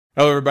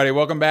Hello, everybody.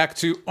 Welcome back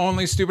to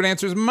Only Stupid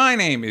Answers. My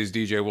name is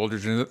DJ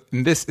Wooldridge,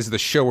 and this is the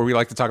show where we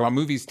like to talk about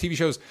movies, TV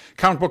shows,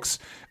 comic books,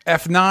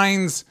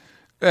 F9s,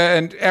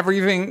 and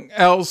everything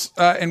else.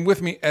 And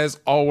with me, as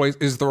always,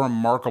 is the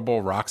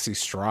remarkable Roxy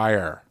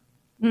Stryer.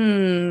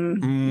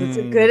 It's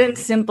a good and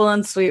simple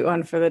and sweet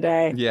one for the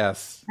day.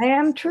 Yes. I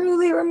am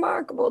truly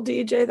remarkable,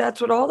 DJ.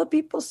 That's what all the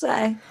people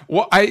say.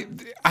 Well,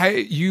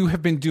 you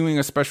have been doing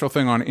a special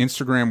thing on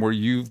Instagram where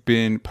you've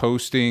been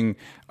posting,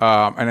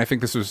 and I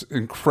think this was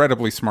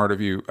incredibly smart of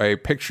you, a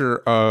picture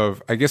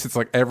of, I guess it's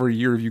like every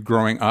year of you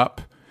growing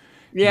up.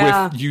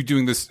 Yeah. With you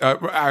doing this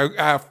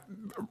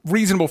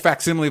reasonable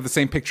facsimile of the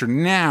same picture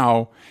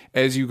now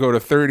as you go to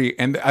 30.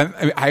 And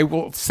I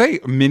will say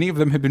many of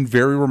them have been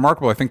very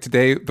remarkable. I think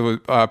today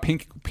the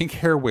pink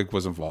hair wig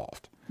was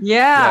involved.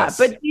 Yeah. Yes.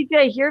 But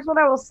DJ, here's what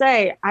I will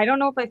say. I don't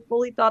know if I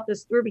fully thought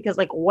this through because,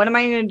 like, what am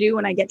I going to do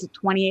when I get to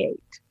 28?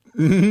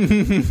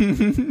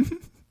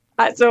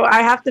 So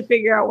I have to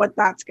figure out what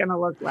that's going to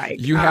look like.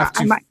 You have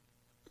to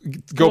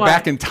go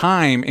back in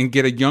time and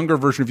get a younger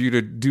version of you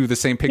to do the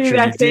same picture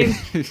you did.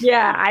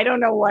 Yeah, I don't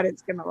know what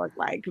it's going to look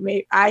like.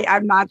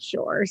 I'm not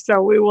sure. So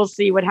we will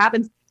see what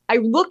happens. I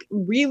look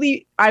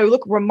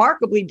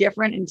remarkably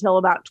different until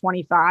about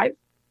 25.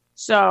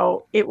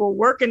 So it will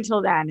work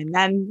until then. And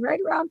then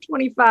right around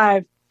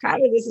 25,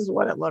 kind of this is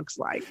what it looks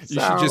like. You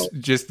should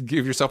just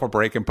give yourself a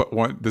break and put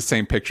the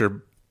same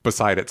picture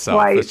beside itself.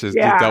 Right, Let's just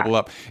double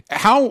up.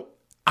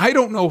 I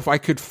don't know if I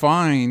could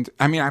find,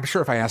 I mean, I'm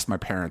sure if I asked my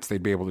parents,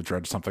 they'd be able to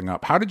dredge something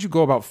up. How did you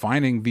go about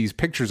finding these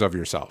pictures of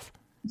yourself?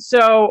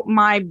 So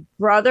my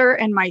brother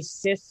and my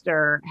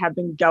sister have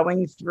been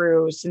going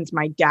through, since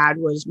my dad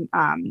was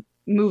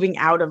moving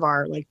out of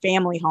our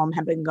family home,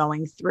 have been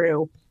going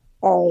through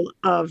all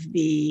of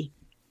the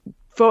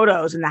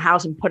photos in the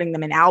house and putting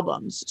them in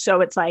albums. So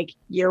it's like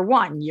year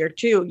 1, year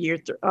 2, year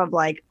of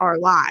our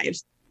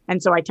lives.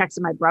 And so I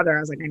texted my brother.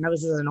 I was like, I know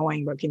this is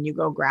annoying, but can you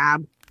go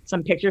grab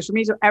some pictures for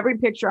me? So every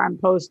picture I'm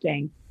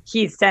posting,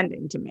 he's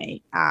sending to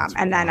me.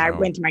 And then I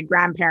went to my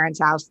grandparents'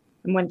 house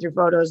and went through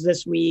photos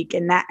this week.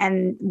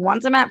 And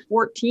once I'm at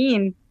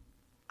 14,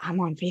 I'm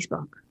on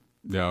Facebook.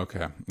 Yeah.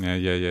 Okay.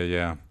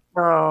 Yeah.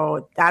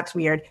 So that's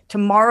weird.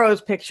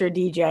 Tomorrow's picture,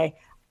 DJ,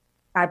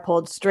 I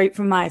pulled straight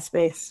from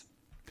MySpace.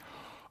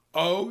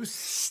 Oh,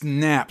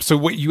 snap. So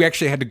what, you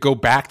actually had to go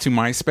back to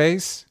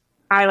MySpace?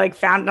 I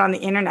found it on the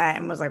internet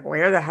and was like,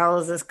 where the hell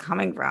is this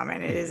coming from?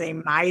 And it is a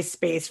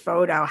MySpace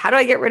photo. How do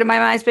I get rid of my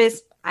MySpace?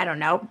 I don't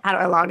know. How do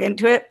I log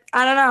into it?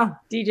 I don't know.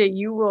 DJ,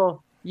 you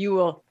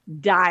will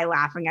die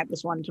laughing at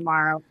this one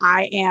tomorrow.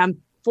 I am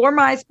for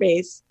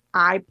MySpace.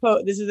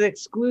 This is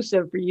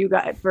exclusive for you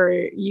guys, for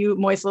you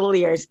moist little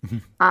ears.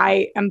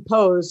 I am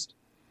posed.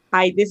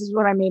 This is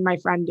what I made my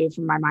friend do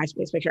for my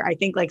MySpace picture. I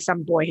think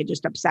some boy had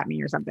just upset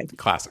me or something.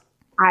 Classic.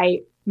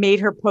 I made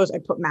her pose. I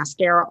put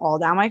mascara all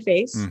down my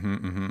face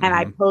and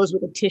I posed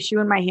with a tissue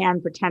in my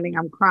hand, pretending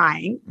I'm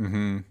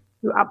crying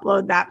to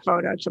upload that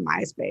photo to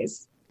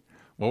MySpace.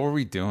 What were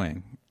we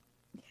doing?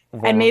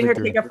 I made her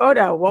take a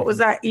photo. What was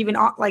that even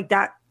like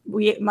that?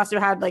 We must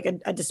have had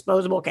a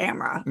disposable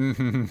camera.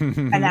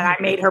 And then I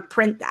made her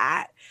print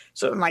that.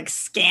 So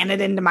scan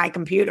it into my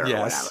computer or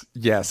whatever.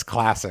 Yes.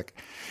 Classic.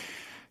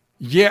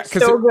 Yeah.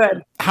 So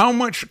good. How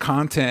much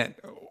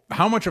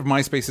of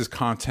MySpace's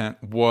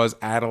content was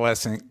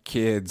adolescent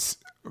kids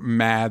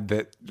mad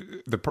that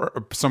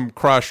some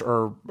crush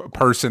or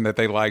person that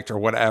they liked or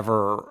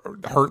whatever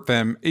hurt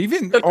them?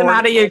 Even took them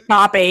out of your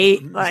top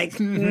 8.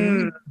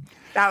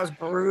 That was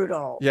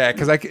brutal. Yeah,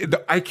 because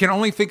I can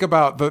only think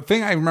about, the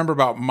thing I remember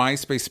about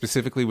MySpace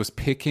specifically was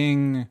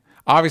picking,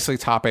 obviously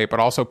top 8, but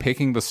also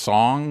picking the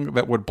song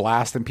that would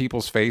blast in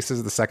people's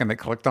faces the second they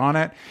clicked on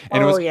it.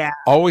 And it was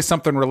always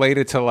something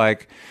related to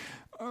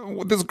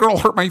this girl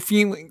hurt my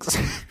feelings.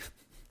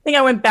 I think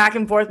I went back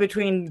and forth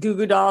between Goo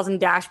Goo Dolls and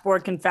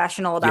Dashboard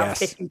Confessional about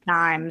 50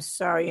 times.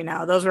 So,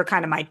 those were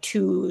kind of my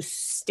 2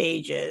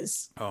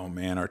 stages. Oh,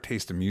 man, our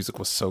taste in music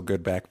was so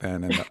good back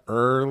then. In the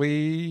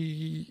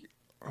early,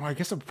 I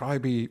guess it would probably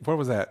be, what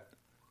was that?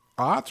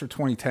 Aughts or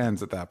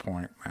 2010s at that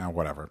point?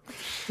 Whatever.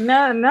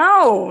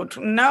 No.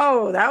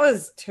 That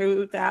was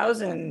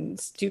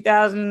 2000s,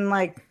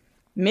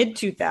 mid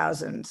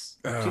 2000s,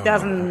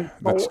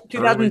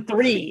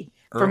 2003.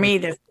 For me,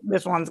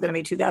 this one's going to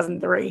be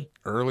 2003.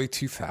 Early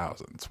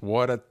 2000s.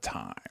 What a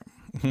time.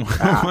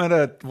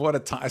 What a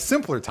time. A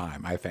simpler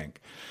time, I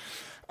think.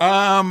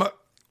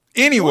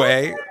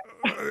 Anyway,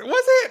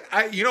 was it?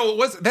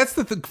 That's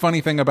the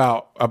funny thing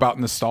about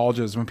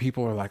nostalgia is when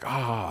people are like,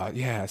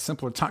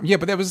 simpler time. Yeah,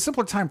 but that was a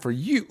simpler time for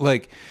you.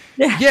 The late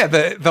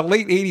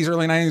 80s,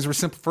 early 90s were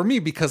simple for me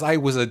because I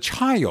was a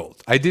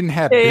child. I didn't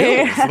have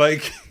bills.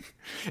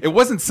 It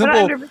wasn't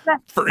simple 100%.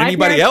 For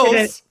anybody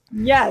else.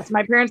 Yes,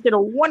 my parents did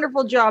a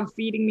wonderful job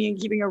feeding me and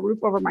keeping a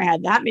roof over my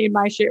head. That made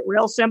my shit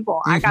real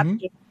simple. I got to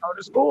just go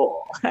to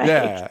school.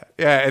 Yeah.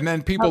 And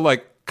then people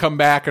come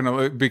back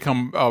and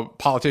become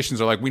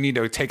politicians are like, we need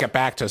to take it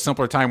back to a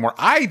simpler time where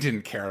I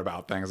didn't care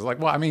about things.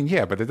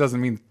 But it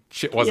doesn't mean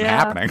shit wasn't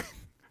happening.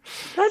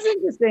 That's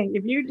interesting.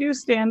 If you do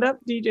stand up,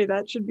 DJ,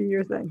 that should be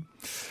your thing.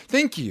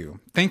 Thank you.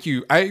 Thank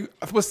you. I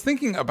was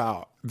thinking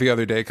about the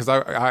other day because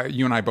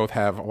you and I both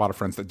have a lot of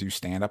friends that do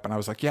stand up, and I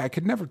was like, yeah, I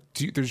could never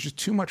do. There's just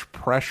too much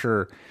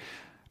pressure.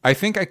 I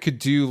think I could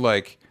do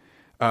like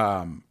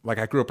I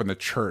grew up in the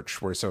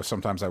church where so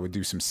sometimes I would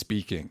do some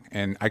speaking,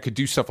 and I could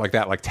do stuff like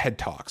that, like TED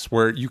Talks,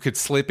 where you could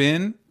slip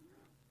in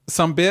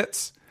some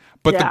bits.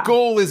 But the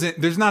goal isn't,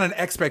 there's not an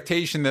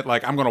expectation that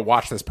like, I'm going to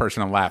watch this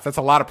person and laugh. That's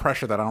a lot of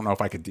pressure that I don't know if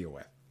I could deal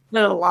with.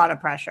 There's a lot of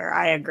pressure.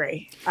 I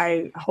agree.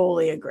 I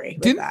wholly agree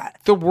with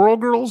that. The Whirl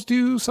Girls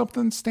do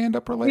something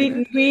stand-up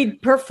related? We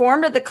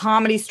performed at the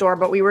Comedy Store,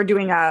 but we were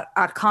doing a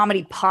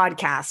comedy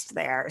podcast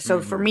there. So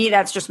for me,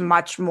 that's just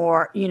much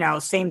more,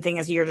 same thing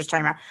as you're just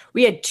talking about.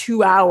 We had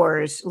 2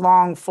 hours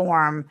long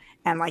form,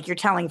 and like you're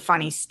telling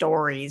funny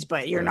stories,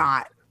 but you're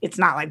not. It's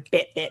not like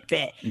bit.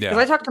 Because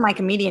I talk to my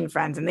comedian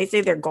friends, and they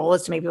say their goal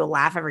is to make people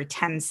laugh every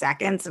 10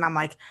 seconds. And I'm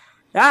like,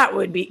 that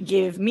would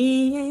give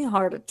me a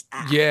heart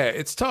attack. Yeah,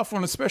 it's tough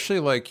when, especially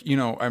like,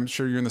 I'm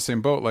sure you're in the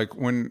same boat. Like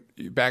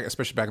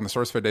especially back in the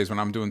SourceFed days when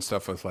I'm doing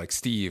stuff with like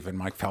Steve and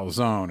Mike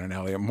Falzone and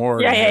Elliot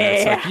Morgan.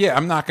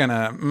 I'm not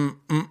gonna.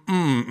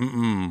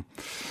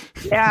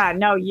 Yeah,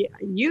 no,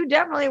 you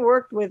definitely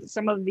worked with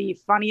some of the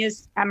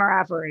funniest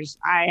MRFers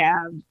I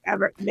have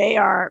ever. They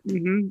are.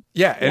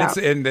 Yeah,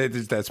 and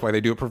that's why they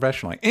do it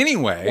professionally.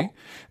 Anyway,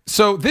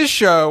 so this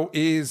show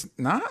is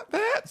not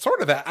that,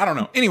 sort of that. I don't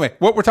know. Anyway,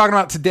 what we're talking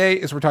about today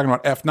is we're talking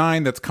about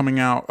F9 that's coming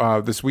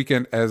out this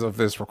weekend as of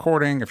this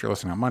recording. If you're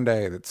listening on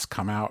Monday, that's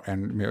come out,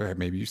 and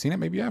maybe you've seen it,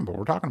 maybe you haven't, but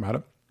we're talking about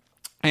it.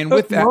 And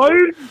with that,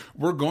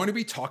 we're going to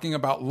be talking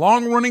about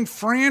long-running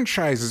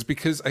franchises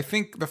because I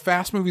think the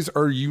Fast movies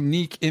are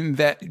unique in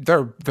that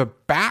the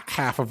back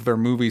half of their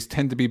movies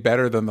tend to be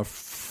better than the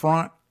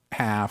front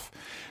half.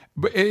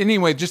 But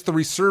anyway, just the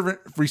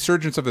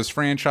resurgence of this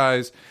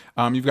franchise.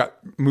 You've got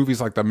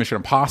movies like the Mission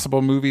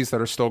Impossible movies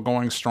that are still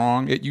going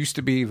strong. It used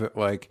to be that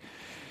like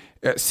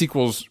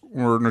sequels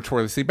were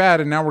notoriously bad,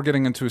 and now we're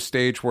getting into a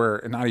stage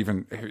where, not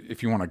even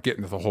if you want to get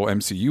into the whole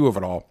MCU of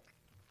it all,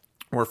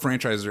 where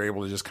franchises are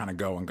able to just kind of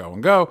go and go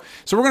and go.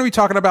 So we're going to be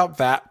talking about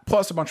that,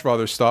 plus a bunch of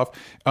other stuff.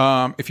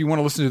 If you want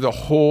to listen to the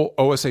whole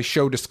OSA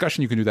show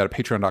discussion, you can do that at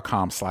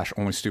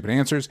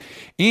patreon.com/onlystupidanswers.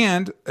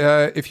 And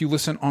if you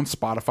listen on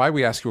Spotify,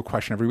 we ask you a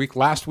question every week.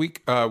 Last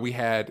week, we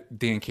had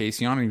Dan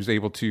Casey on, and he was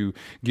able to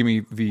give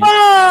me the...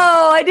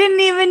 Oh, I didn't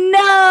even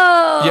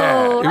know!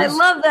 Yeah, I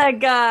love that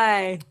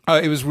guy.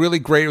 It was really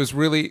great. It was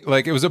really,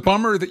 it was a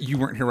bummer that you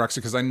weren't here,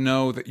 Roxy, because I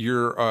know that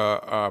you're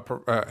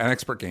an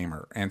expert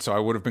gamer, and so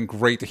it would have been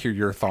great to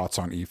hear your thoughts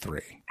on E3.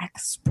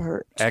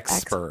 Expert.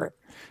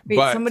 Wait,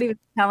 but somebody was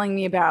telling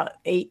me about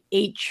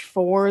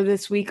H4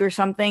 this week or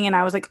something, and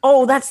I was like,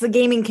 oh, that's the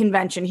gaming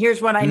convention.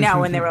 Here's what I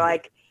know. And they were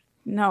like,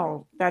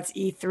 no, that's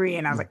E3.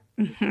 And I was like,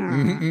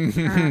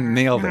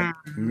 nailed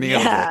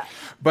it.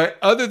 But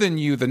other than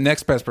you, the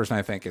next best person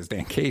I think is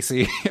Dan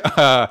Casey.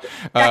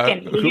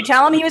 Second. Did you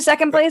tell him he was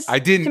second place? I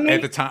didn't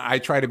at the time. I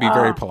try to be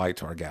very polite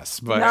to our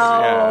guests, but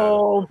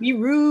be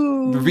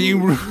rude.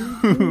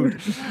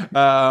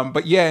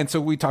 But yeah, and so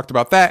we talked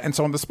about that. And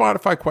so on the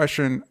Spotify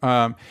question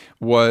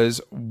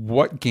was,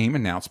 what game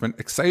announcement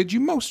excited you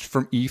most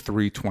from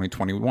E3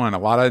 2021? A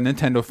lot of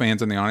Nintendo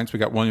fans in the audience. We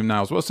got William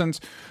Niles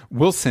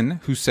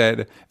Wilson, who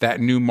said that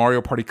new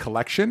Mario Party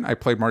collection. I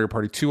played Mario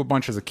Party 2 a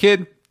bunch as a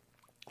kid,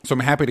 so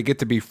I'm happy to get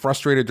to be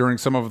frustrated during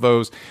some of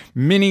those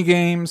mini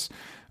games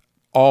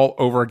all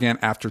over again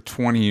after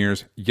 20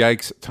 years.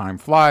 Yikes, time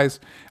flies.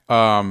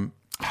 I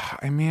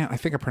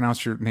think I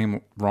pronounced your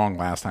name wrong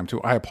last time too.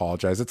 I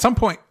apologize. At some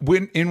point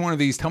in one of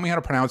these, tell me how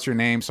to pronounce your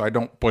name so I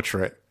don't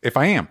butcher it if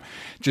I am.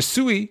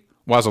 Jasui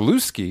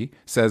Wazalewski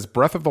says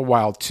Breath of the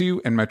Wild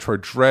 2 and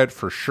Metroid Dread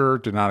for sure.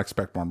 Did not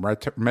expect more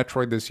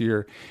Metroid this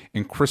year.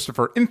 And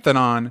Christopher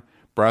Inthenon,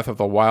 Breath of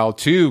the Wild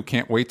 2.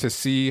 Can't wait to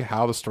see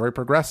how the story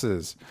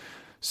progresses.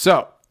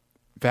 So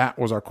that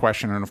was our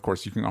question. And of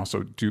course, you can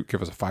also give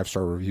us a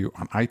 5-star review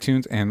on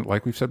iTunes. And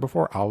like we've said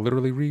before, I'll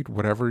literally read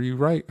whatever you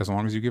write as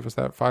long as you give us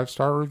that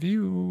 5-star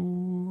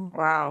review.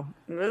 Wow.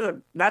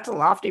 That's a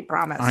lofty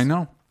promise. I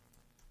know,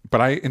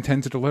 but I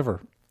intend to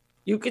deliver.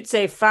 You could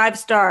say 5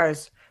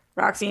 stars.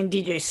 Roxy and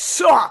DJ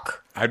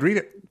suck. I'd read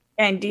it.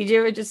 And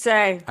DJ would just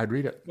say, I'd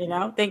read it.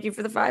 Thank you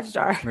for the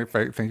 5-star.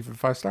 Thank you for the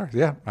 5 stars.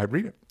 Yeah, I'd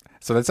read it.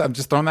 So I'm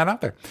just throwing that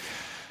out there.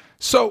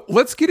 So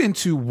let's get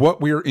into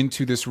what we're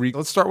into this week.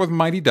 Let's start with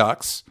Mighty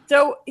Ducks.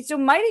 So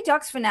Mighty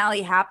Ducks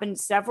finale happened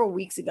several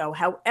weeks ago.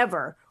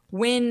 However,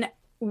 when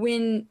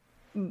Falcon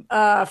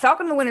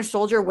and the Winter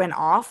Soldier went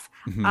off,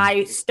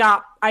 I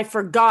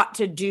forgot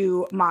to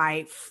do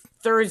my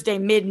Thursday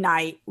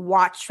midnight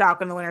watch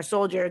Falcon and the Winter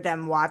Soldier,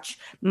 then watch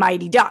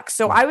Mighty Ducks.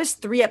 So I was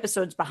 3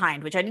 episodes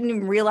behind, which I didn't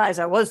even realize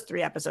I was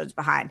 3 episodes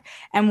behind.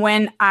 And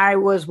when I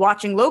was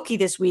watching Loki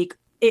this week,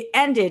 it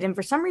ended, and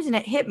for some reason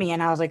it hit me,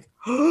 and I was like,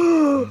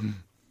 oh,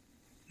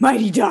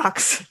 Mighty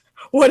Ducks,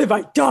 what have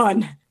I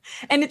done?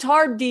 And it's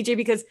hard, DJ,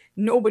 because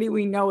nobody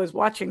we know is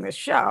watching this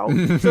show.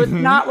 So it's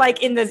not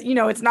like in this,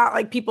 it's not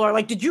like people are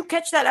like, did you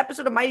catch that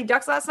episode of Mighty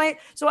Ducks last night?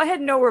 So I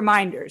had no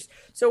reminders.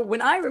 So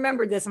when I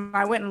remembered this and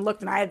I went and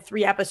looked and I had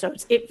 3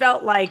 episodes, it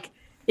felt like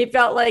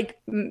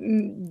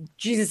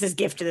Jesus's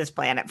gift to this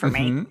planet for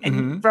me.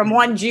 And from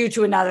one Jew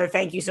to another,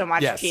 thank you so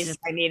much, Jesus.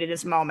 I needed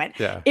this moment.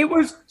 Yeah. It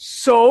was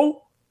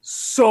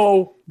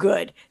so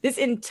good. This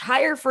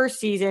entire first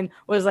season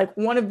was like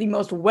one of the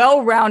most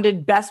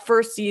well-rounded, best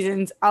first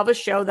seasons of a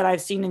show that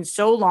I've seen in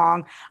so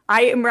long.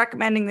 I am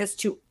recommending this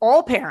to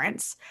all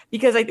parents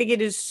because I think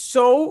it is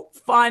so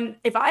fun.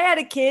 If I had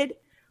a kid,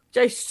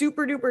 which I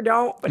super duper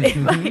don't, but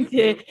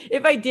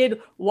if I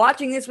did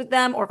watching this with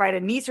them, or if I had a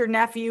niece or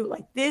nephew,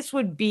 like this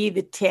would be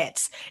the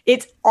tits.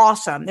 It's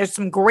awesome. There's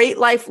some great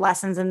life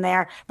lessons in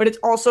there, but it's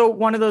also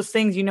one of those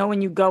things,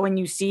 when you go and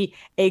you see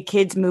a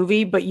kid's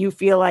movie, but you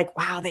feel like,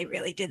 wow, they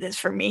really did this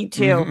for me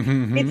too.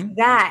 It's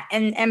that.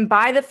 And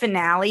by the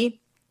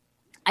finale,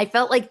 I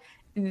felt like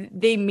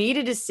they made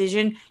a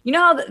decision. You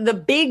know how the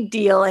big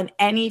deal in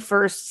any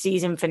first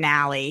season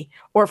finale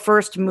or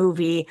first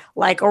movie,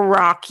 like a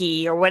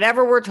Rocky or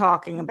whatever we're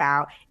talking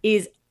about,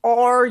 is,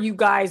 are you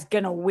guys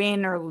going to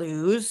win or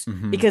lose?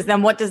 Because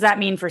then what does that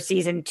mean for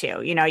season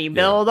 2? You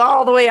build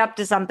all the way up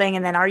to something,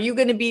 and then are you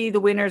going to be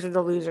the winners or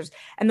the losers?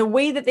 And the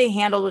way that they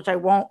handled, which I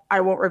won't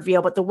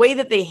reveal, but the way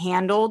that they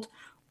handled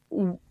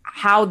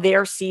how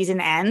their season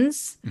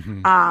ends,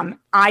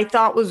 I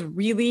thought was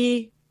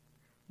really,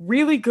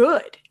 really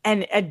good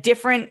and a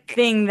different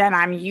thing than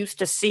I'm used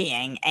to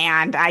seeing.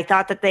 And I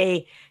thought that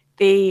they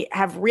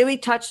have really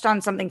touched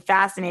on something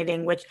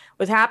fascinating, which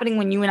was happening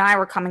when you and I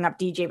were coming up,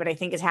 DJ, but I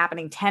think is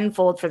happening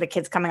tenfold for the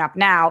kids coming up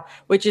now,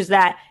 which is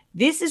that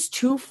this is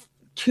too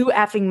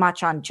effing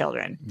much on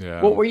children.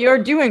 Yeah. What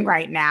you're doing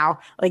right now,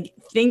 like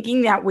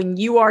thinking that when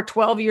you are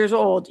 12 years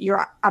old,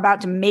 you're about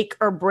to make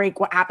or break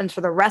what happens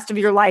for the rest of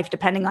your life,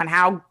 depending on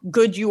how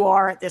good you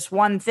are at this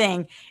one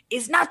thing,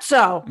 is not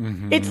so.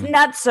 It's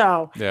not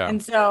so. Yeah.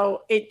 And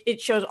so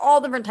it shows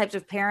all different types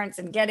of parents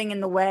and getting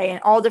in the way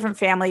and all different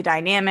family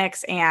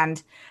dynamics.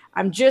 And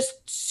I'm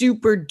just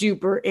super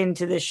duper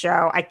into this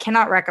show. I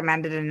cannot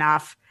recommend it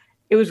enough.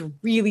 It was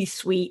really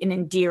sweet and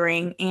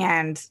endearing,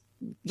 and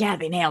yeah,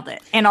 they nailed it.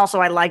 And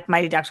also I liked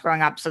Mighty Ducks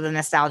growing up, so the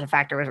nostalgia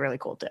factor was really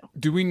cool too.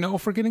 Do we know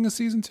if we're getting a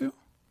season 2?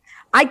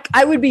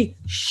 I would be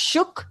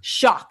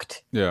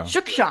shocked. Yeah.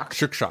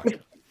 Shocked.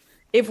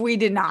 If we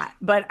did not.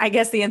 But I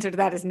guess the answer to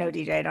that is no,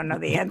 DJ. I don't know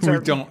the answer.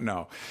 We don't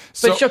know.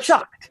 So but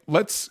shocked.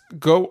 Let's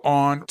go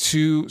on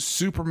to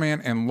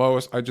Superman and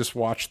Lois. I just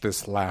watched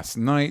this last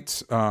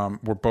night.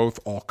 We're both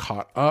all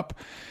caught up.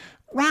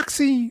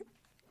 Roxy,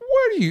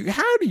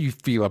 how do you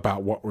feel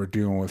about what we're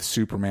doing with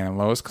Superman and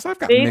Lois? Because I've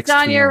got based mixed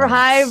on feelings. your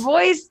high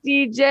voice,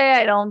 DJ,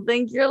 I don't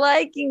think you're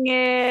liking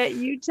it.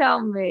 You tell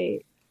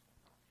me.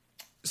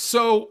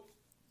 So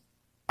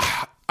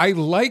I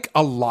like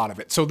a lot of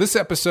it. So this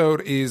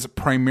episode is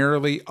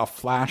primarily a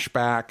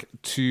flashback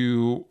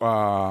to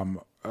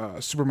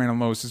Superman and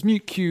Lois's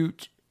meet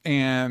cute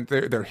and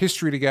their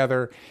history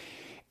together.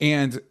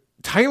 And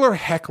Tyler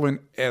Hoechlin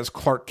as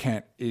Clark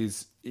Kent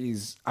is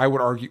I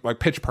would argue like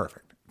pitch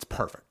perfect. It's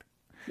perfect.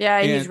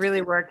 Yeah, he's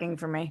really working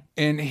for me.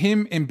 And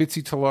him and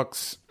Bitsy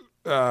Taluk's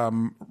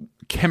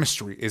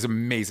chemistry is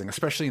amazing,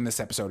 especially in this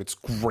episode. It's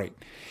great.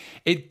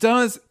 It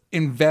does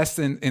invest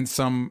in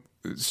some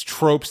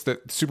tropes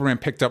that Superman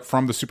picked up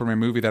from the Superman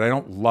movie that I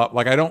don't love.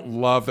 Like, I don't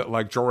love that,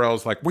 like,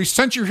 Jor-El's like, we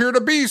sent you here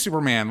to be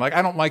Superman. Like,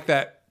 I don't like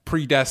that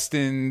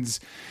predestined,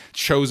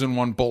 chosen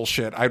one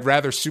bullshit. I'd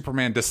rather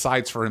Superman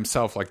decides for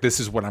himself, like, this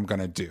is what I'm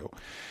going to do.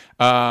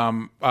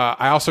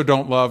 I also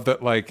don't love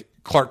that, like,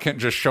 Clark Kent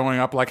just showing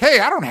up like,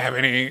 hey, I don't have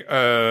any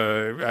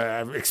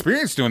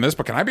experience doing this,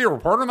 but can I be a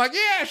reporter? I'm like,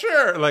 yeah,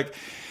 sure. Like,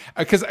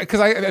 because I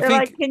think,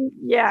 like, can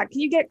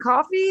you get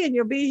coffee and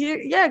you'll be here?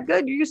 Yeah,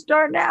 good. You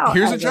start now.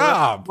 Here's a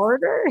job.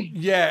 Reporter.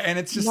 Yeah, and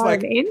it's just Not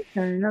like an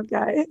intern,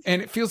 okay.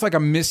 And it feels like a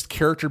missed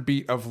character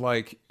beat of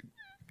like,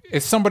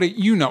 as somebody,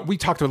 we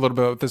talked a little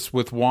bit about this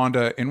with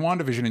Wanda in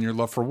WandaVision and your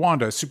love for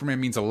Wanda. Superman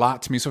means a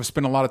lot to me. So I've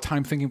spent a lot of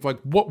time thinking of like,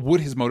 what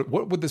would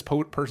this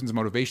person's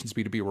motivations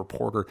be to be a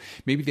reporter?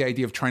 Maybe the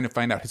idea of trying to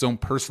find out his own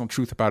personal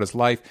truth about his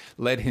life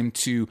led him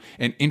to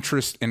an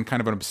interest and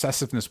kind of an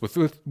obsessiveness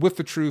with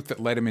the truth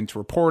that led him into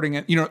reporting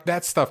it,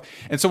 that stuff.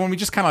 And so when we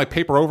just kind of like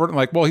paper over it and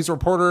like, well, he's a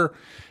reporter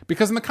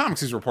because in the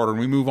comics he's a reporter and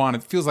we move on,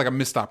 it feels like a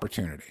missed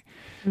opportunity.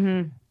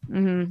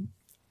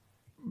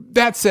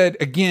 That said,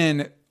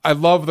 again, I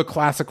love the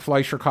classic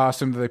Fleischer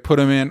costume that they put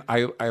him in.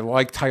 I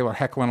like Tyler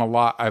Hoechlin a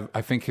lot.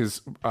 I think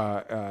his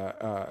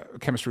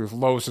chemistry with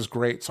Lois is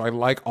great. So I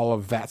like all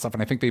of that stuff.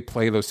 And I think they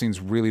play those scenes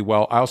really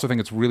well. I also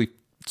think it's really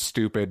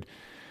stupid.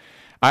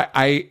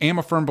 I am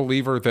a firm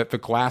believer that the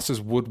glasses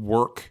would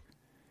work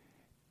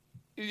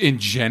in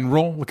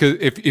general, because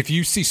if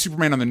you see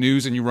Superman on the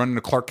news and you run into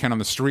Clark Kent on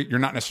the street, you're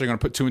not necessarily going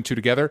to put 2 and 2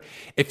 together.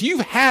 If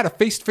you've had a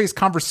face-to-face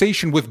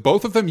conversation with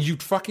both of them,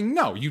 you'd fucking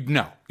know. You'd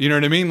know. You know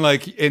what I mean?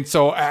 Like, and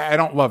so I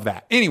don't love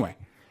that. Anyway,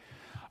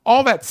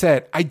 all that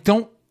said, I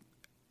don't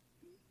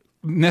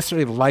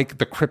necessarily like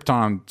the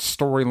Krypton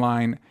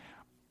storyline.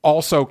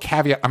 also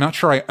caveat, I'm not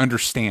sure I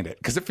understand it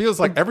because it feels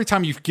like every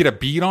time you get a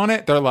beat on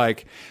it, they're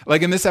like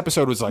in this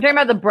episode was like you're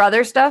talking about the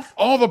brother stuff,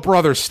 all the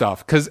brother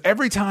stuff. Because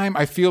every time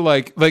I feel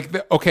like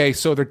okay,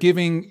 so they're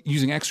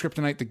using X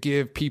kryptonite to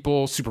give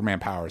people Superman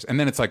powers, and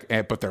then it's like,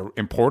 but they're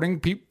importing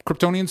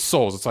Kryptonian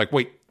souls. It's like,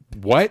 wait,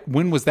 what?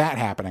 When was that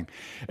happening?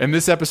 And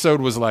this episode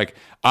was like,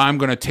 I'm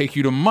going to take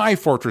you to my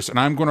fortress and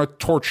I'm going to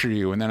torture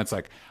you. And then it's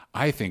like,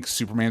 I think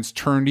Superman's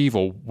turned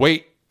evil.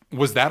 Wait,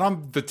 was that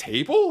on the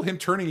table? Him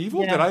turning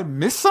evil? Yeah. Did I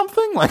miss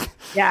something?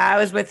 Yeah, I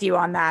was with you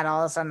on that.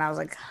 All of a sudden I was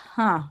like,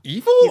 huh.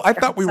 Evil? I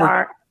thought we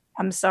were.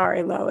 I'm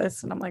sorry,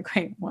 Lois. And I'm like,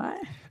 wait,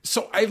 what?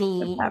 So I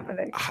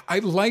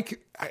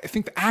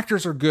think the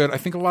actors are good. I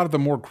think a lot of the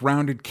more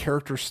grounded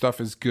character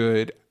stuff is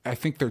good. I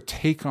think their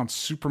take on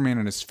Superman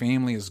and his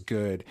family is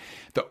good.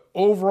 The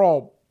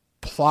overall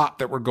plot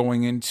that we're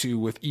going into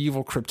with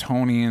evil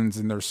Kryptonians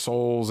and their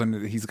souls,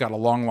 and he's got a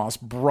long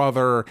lost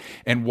brother,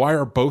 and why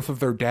are both of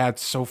their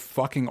dads so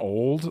fucking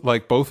old?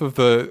 Like both of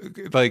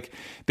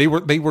they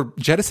were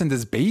jettisoned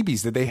as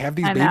babies. Did they have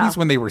these babies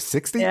when they were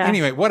 60? Yeah.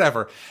 Anyway,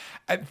 whatever.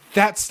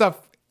 That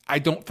stuff I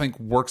don't think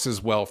works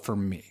as well for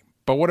me.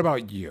 But what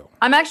about you?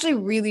 I'm actually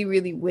really,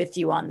 really with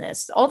you on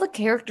this. All the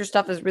character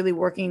stuff is really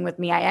working with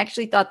me. I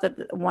actually thought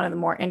that one of the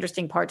more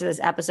interesting parts of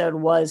this episode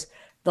was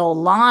the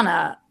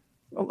Lana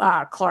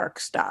Clark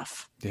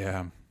stuff.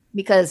 Yeah.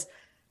 Because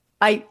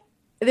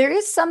there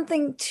is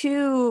something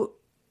to,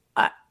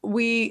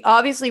 we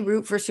obviously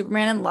root for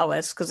Superman and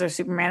Lois because they're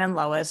Superman and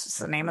Lois. It's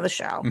the name of the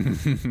show.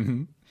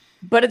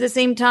 But at the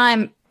same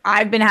time,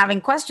 I've been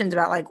having questions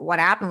about like what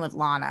happened with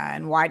Lana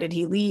and why did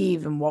he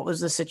leave and what was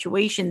the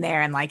situation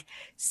there, and like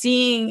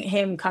seeing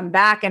him come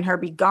back and her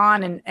be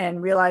gone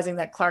and realizing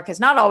that Clark has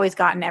not always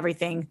gotten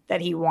everything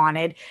that he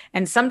wanted,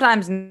 and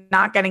sometimes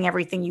not getting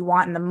everything you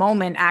want in the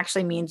moment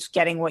actually means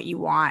getting what you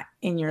want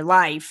in your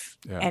life.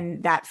 Yeah.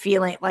 And that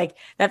feeling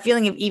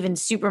of even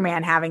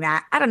Superman having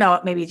that, I don't know,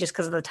 maybe just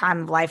because of the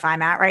time of life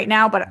I'm at right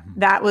now, but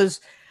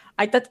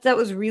I thought that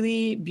was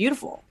really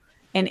beautiful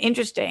and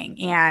interesting,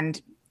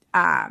 and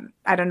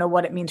I don't know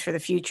what it means for the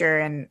future,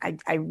 and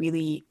I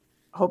really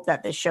hope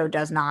that this show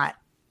does not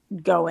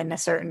go in a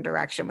certain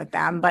direction with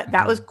them, but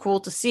that was cool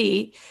to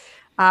see.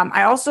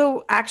 I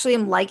also actually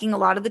am liking a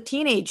lot of the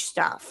teenage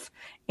stuff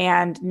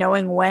and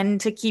knowing when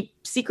to keep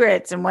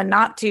secrets and when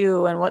not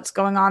to and what's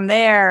going on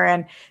there,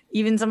 and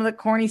even some of the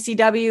corny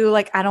CW,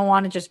 like I don't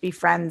want to just be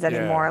friends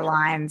anymore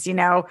lines,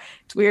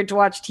 it's weird to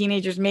watch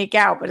teenagers make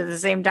out, but at the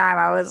same time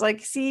I was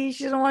like, see,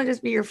 she doesn't want to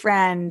just be your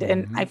friend.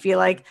 And I feel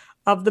like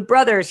of the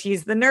brothers,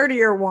 he's the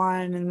nerdier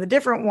one and the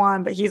different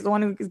one, but he's the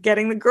one who's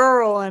getting the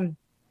girl and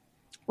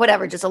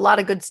whatever. Just a lot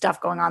of good stuff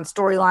going on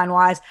storyline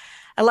wise.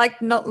 I like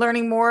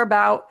learning more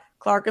about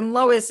Clark and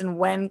Lois and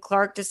when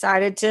Clark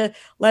decided to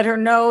let her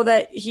know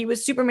that he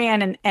was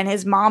Superman, and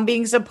his mom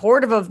being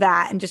supportive of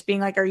that and just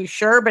being like, are you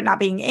sure? But not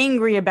being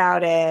angry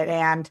about it.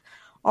 And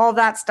all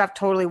that stuff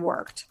totally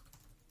worked.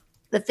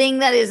 The thing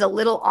that is a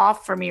little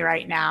off for me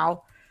right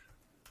now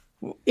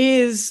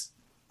is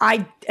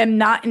I am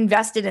not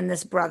invested in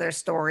this brother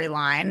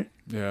storyline.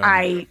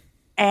 Yeah.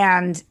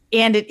 And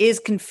it is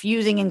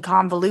confusing and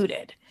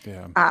convoluted.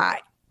 Yeah.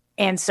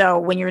 And so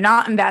when you're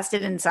not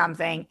invested in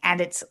something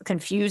and it's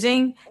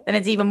confusing, then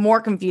it's even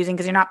more confusing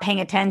because you're not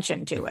paying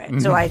attention to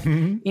it. So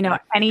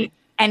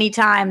any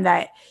time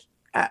that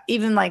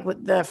even like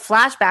with the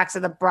flashbacks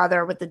of the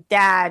brother with the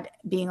dad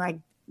being like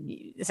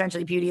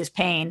essentially beauty is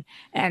pain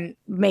and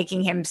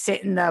making him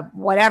sit in the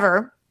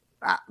whatever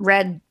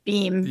red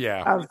beam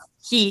of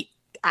heat.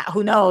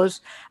 Who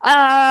knows?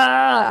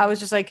 I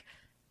was just like,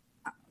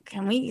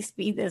 can we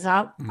speed this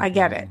up? I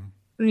get it.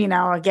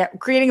 I get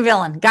creating a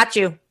villain. Got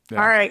you.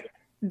 Yeah. All right.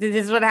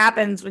 This is what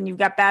happens when you've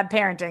got bad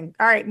parenting.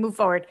 All right, move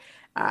forward.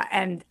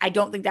 And I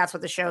don't think that's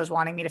what the show is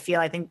wanting me to feel.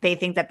 I think they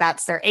think that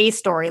that's their A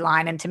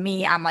storyline. And to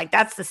me, I'm like,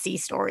 that's the C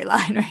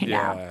storyline right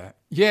now.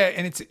 Yeah.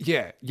 And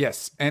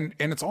yes. And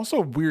it's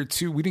also weird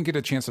too. We didn't get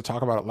a chance to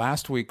talk about it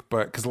last week,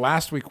 but because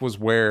last week was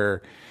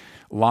where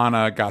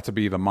Lana got to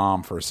be the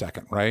mom for a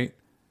second, right?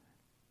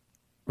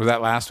 Was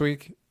that last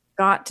week?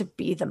 Got to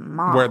be the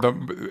mom. Where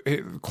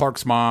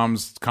Clark's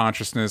mom's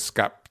consciousness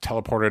got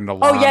teleported into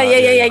Lana. Oh,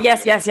 yeah.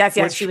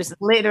 Yes. She was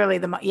literally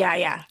the mom.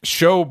 Yeah.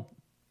 Show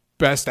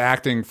best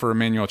acting for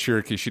Emmanuel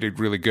Cherokee. She did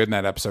really good in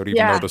that episode,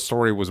 even though the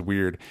story was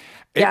weird.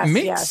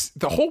 The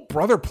whole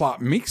brother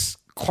plot makes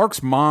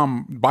Clark's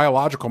mom,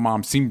 biological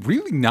mom, seem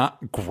really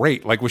not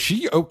great. Like, was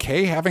she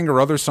okay having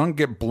her other son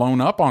get blown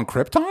up on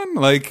Krypton?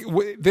 Like,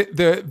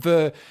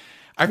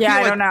 I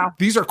don't know.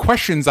 These are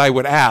questions I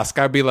would ask.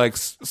 I'd be like,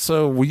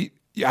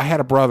 I had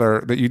a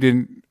brother that you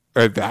didn't,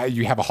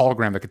 you have a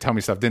hologram that could tell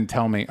me stuff, didn't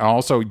tell me.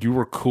 Also, you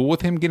were cool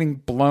with him getting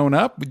blown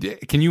up.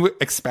 Can you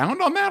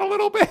expound on that a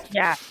little bit?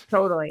 Yeah,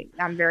 totally.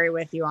 I'm very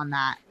with you on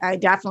that. I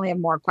definitely have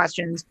more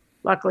questions.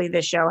 Luckily,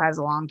 this show has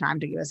a long time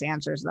to give us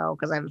answers, though,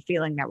 because I have a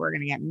feeling that we're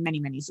going to get many,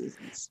 many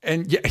seasons.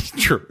 And yeah,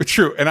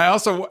 true. And I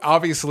also,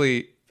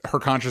 obviously, her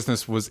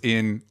consciousness was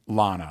in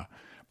Lana.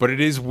 But it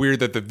is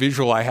weird that the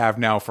visual I have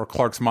now for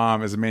Clark's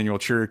mom is Emmanuel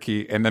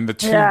Cherokee, and then the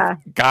two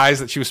guys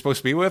that she was supposed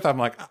to be with, I'm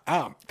like,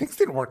 things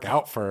didn't work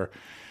out for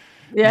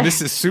Yeah.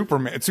 Mrs.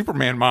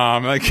 Superman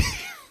mom. Like,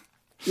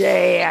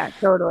 Yeah.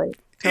 Totally.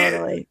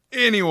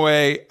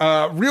 Anyway,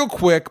 real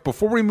quick,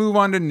 before we move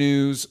on to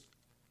news,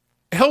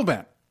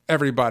 Hellbent,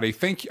 everybody.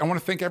 Thank you. I want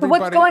to thank everybody.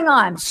 So what's going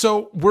on?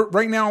 So we're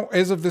right now,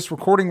 as of this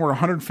recording, we're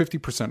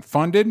 150%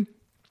 funded.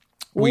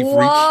 We've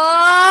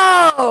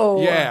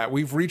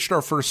reached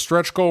our first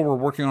stretch goal. We're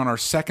working on our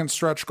second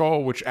stretch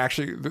goal, which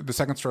actually the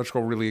second stretch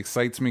goal really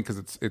excites me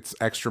because it's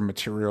extra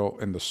material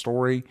in the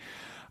story.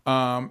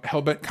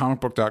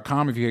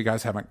 Hellbentcomicbook.com. If you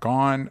guys haven't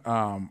gone,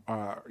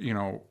 a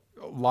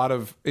lot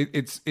of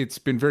it's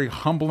been very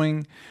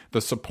humbling,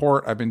 the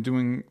support. I've been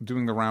doing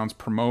the rounds,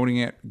 promoting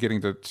it,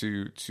 getting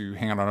to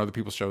hang out on other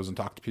people's shows and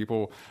talk to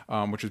people,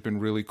 which has been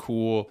really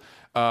cool.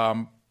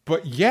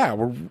 But yeah,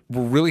 we're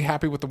really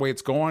happy with the way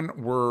it's going.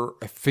 We're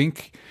going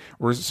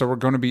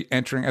to be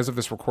entering, as of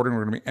this recording,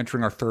 we're going to be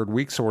entering our third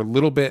week. So we're a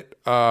little bit,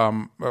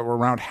 we're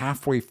around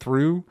halfway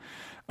through.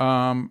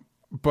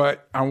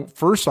 But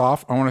first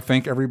off, I want to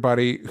thank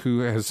everybody who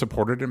has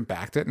supported and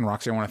backed it. And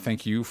Roxy, I want to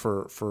thank you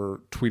for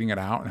tweeting it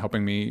out and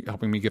helping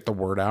me get the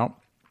word out.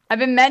 I've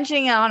been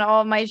mentioning it on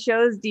all of my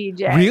shows,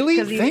 DJ.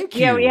 Really? Thank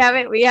you. Yeah,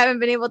 we haven't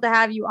been able to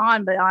have you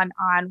on, but on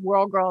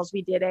World Girls,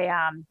 we did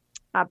a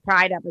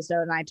Pride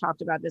episode, and I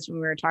talked about this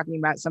when we were talking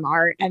about some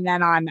art. And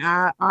then on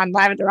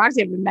Live at the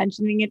Roxy, I've been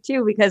mentioning it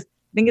too because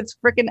I think it's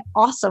freaking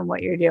awesome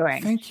what you're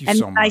doing. Thank you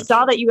so much. I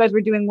saw that you guys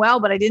were doing well,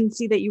 but I didn't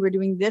see that you were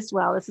doing this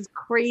well. This is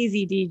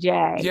crazy,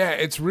 DJ. Yeah,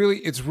 it's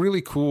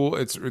really cool.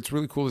 It's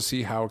really cool to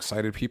see how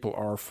excited people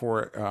are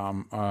for it,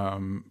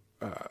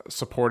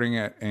 supporting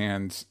it,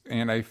 and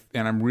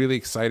I'm really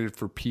excited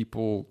for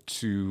people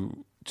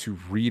to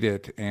read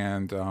it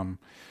and.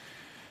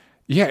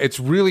 Yeah, it's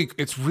really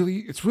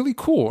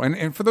cool.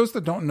 And for those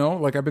that don't know,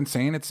 like I've been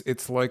saying,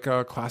 it's like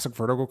a classic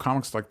Vertigo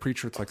comics, like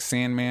Preacher. It's like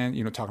Sandman,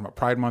 talking about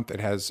Pride Month. It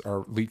has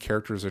our lead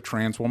character is a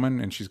trans woman,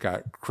 and she's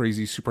got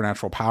crazy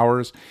supernatural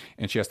powers,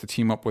 and she has to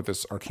team up with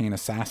this arcane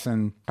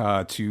assassin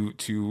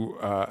to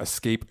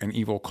escape an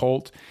evil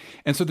cult.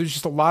 And so there's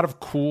just a lot of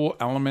cool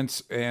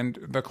elements, and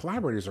the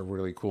collaborators are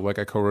really cool. Like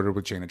I co-wrote it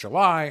with Jana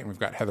July, and we've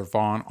got Heather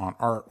Vaughn on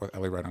art with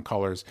Ellie Wright on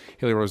colors,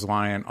 Haley Rose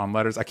Lyon on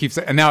letters. I keep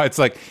saying, and now it's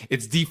like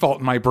it's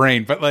default in my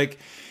brain. But like,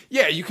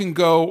 yeah, you can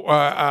go.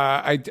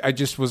 I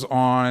just was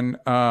on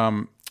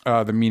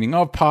the Meaning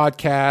of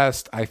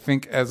podcast. I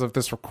think as of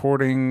this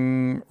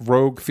recording,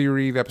 Rogue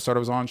Theory, the episode I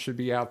was on, should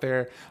be out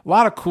there. A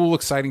lot of cool,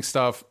 exciting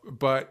stuff.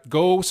 But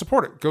go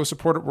support it. Go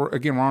support it. We're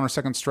on our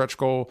second stretch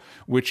goal,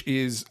 which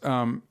is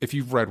if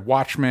you've read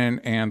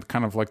Watchmen and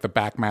kind of like the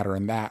back matter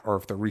in that, or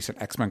if the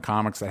recent X-Men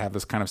comics that have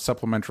this kind of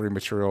supplementary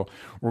material,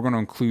 we're going to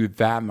include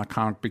that in the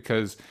comic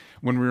because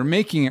when we were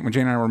making it, when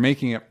Jane and I were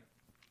making it,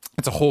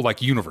 it's a whole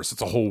like universe.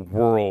 It's a whole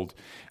world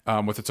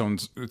with its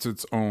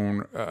own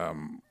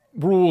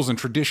rules and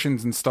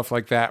traditions and stuff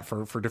like that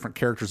for different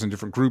characters and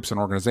different groups and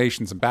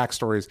organizations and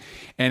backstories.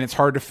 And it's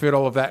hard to fit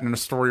all of that in a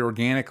story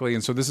organically.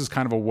 And so this is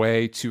kind of a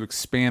way to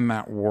expand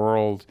that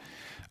world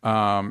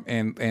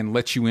and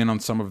let you in on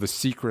some of the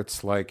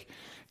secrets, like,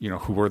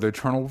 who are the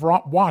Eternal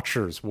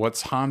Watchers?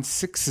 What's Han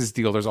Six's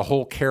deal? There's a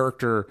whole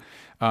character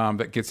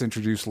that gets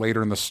introduced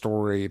later in the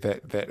story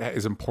that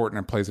is important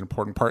and plays an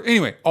important part.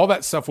 Anyway, all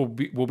that stuff we'll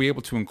be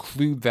able to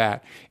include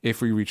that if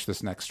we reach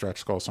this next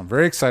stretch goal. So I'm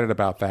very excited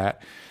about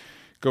that.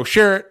 Go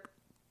share it.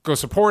 Go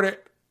support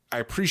it. I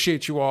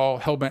appreciate you all.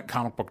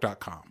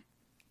 Hellbentcomicbook.com.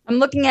 I'm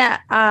looking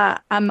at,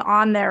 I'm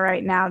on there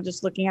right now,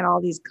 just looking at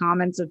all these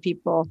comments of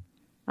people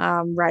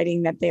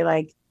writing that they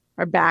like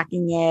are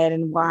backing it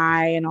and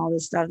why and all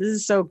this stuff. This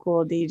is so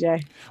cool,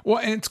 DJ. Well,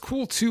 and it's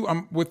cool too.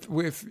 With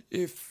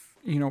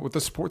the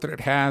support that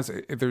it has,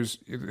 there's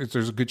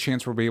a good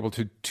chance we'll be able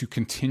to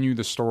continue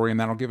the story, and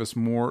that'll give us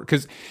more.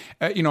 Because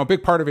a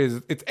big part of it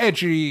is it's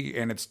edgy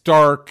and it's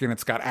dark and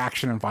it's got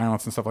action and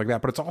violence and stuff like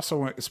that. But it's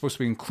supposed to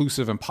be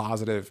inclusive and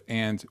positive,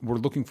 and we're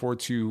looking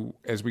forward to,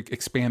 as we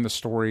expand the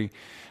story,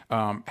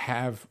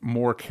 have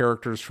more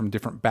characters from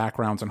different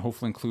backgrounds, and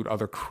hopefully include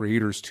other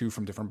creators too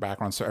from different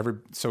backgrounds.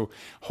 So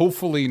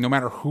hopefully, no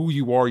matter who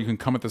you are, you can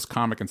come at this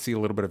comic and see a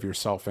little bit of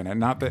yourself in it.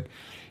 Not that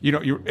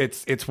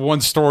it's one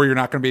story. You're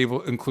not going to be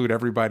able to include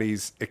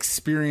everybody's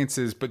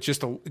experiences, but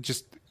just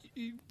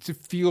to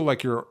feel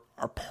like you're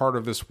a part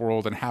of this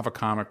world and have a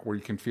comic where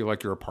you can feel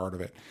like you're a part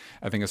of it,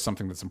 I think is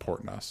something that's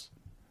important to us.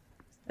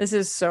 This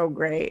is so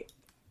great.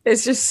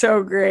 It's just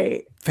so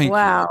great.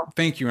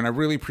 Thank you. And I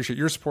really appreciate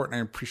your support, and I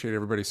appreciate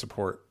everybody's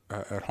support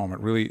at home. It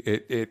really,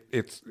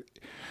 it's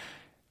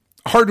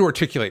hard to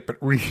articulate, but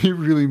really,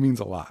 really means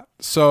a lot.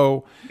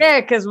 So yeah,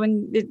 because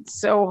when it's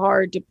so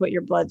hard to put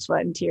your blood,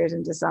 sweat, and tears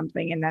into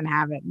something and then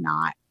have it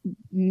not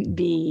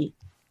be,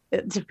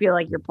 to feel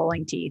like you're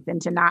pulling teeth,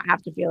 and to not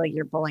have to feel like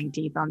you're pulling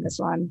teeth on this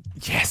one.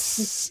 Yes.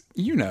 It's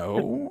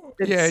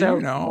so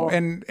cool.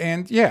 And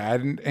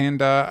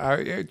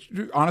I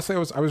honestly, I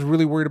was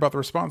really worried about the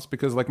response,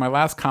 because like my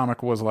last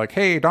comic was like,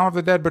 hey, Dawn of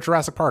the Dead, but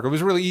Jurassic Park. It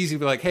was really easy to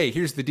be like, hey,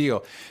 here's the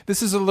deal.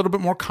 This is a little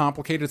bit more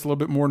complicated. It's a little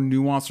bit more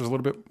nuanced. There's a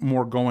little bit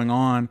more going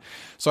on.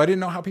 So I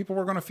didn't know how people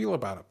were going to feel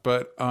about it,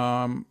 but,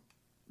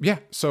 yeah,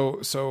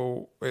 so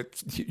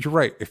you're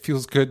right. It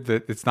feels good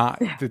that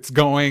it's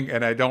going,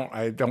 and I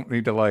don't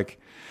need to like.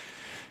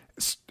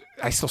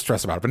 I still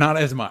stress about it, but not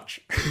as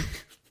much.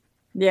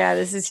 Yeah,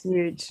 this is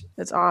huge.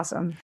 That's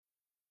awesome.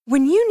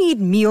 When you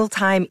need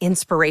mealtime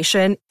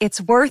inspiration,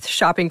 it's worth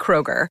shopping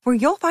Kroger, where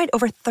you'll find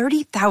over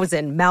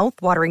 30,000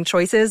 mouth-watering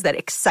choices that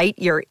excite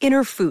your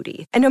inner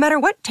foodie. And no matter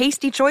what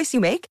tasty choice you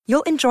make,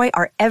 you'll enjoy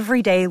our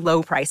everyday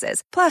low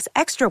prices, plus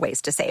extra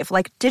ways to save,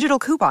 like digital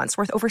coupons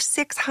worth over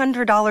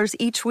 $600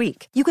 each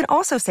week. You can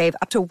also save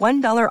up to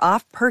 $1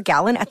 off per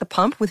gallon at the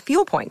pump with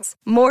fuel points.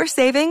 More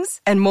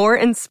savings and more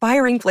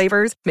inspiring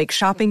flavors make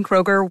shopping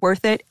Kroger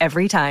worth it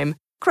every time.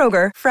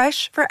 Kroger,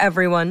 fresh for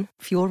everyone.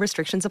 Fuel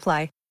restrictions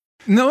apply.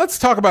 Now let's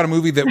talk about a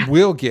movie that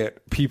will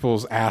get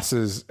people's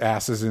asses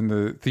in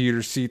the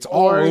theater seats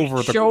all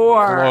over the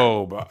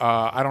globe.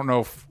 I don't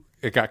know if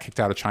it got kicked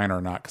out of China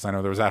or not, because I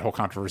know there was that whole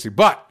controversy.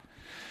 But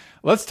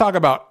let's talk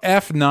about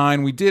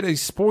F9. We did a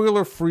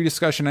spoiler-free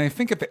discussion. And I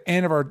think at the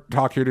end of our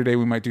talk here today,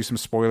 we might do some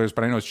spoilers,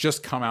 but I know it's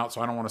just come out, so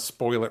I don't want to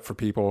spoil it for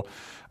people.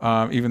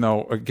 Even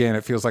though, again,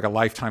 it feels like a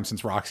lifetime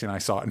since Roxy and I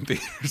saw it in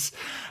theaters.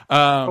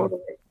 Totally.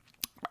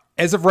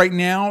 As of right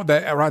now,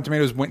 that Rotten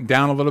Tomatoes went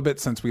down a little bit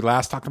since we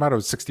last talked about it. It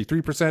was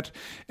 63%.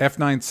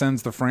 F9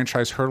 sends the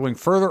franchise hurtling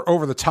further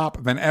over the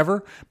top than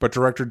ever, but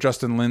director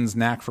Justin Lin's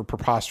knack for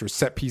preposterous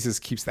set pieces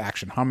keeps the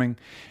action humming.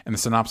 And the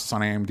synopsis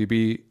on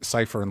IMDb,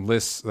 Cypher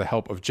enlists the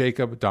help of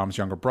Jacob, Dom's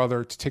younger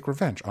brother, to take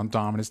revenge on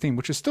Dom and his team,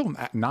 which is still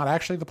not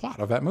actually the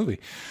plot of that movie.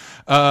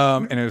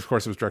 And of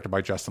course, it was directed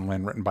by Justin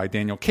Lin, written by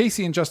Daniel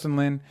Casey and Justin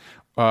Lin.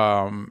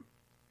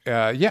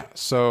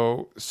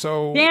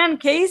 So Dan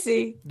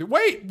Casey.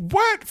 Wait,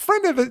 what?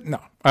 Friend of the no,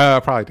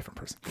 probably a different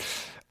person.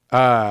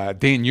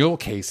 Daniel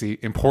Casey,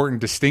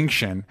 important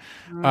distinction.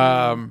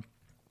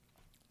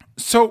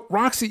 So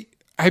Roxy,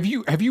 have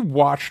you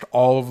watched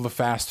all of the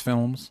Fast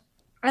films?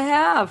 I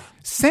have.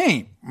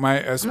 Same.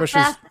 I'm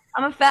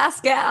a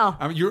fast gal.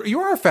 You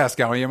are a fast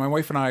gal. Yeah, my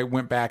wife and I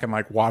went back and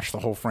like watched the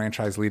whole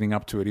franchise leading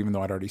up to it, even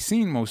though I'd already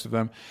seen most of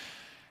them.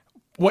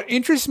 What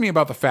interests me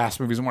about the Fast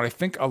movies, and what I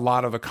think a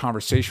lot of the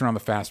conversation around the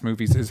Fast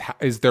movies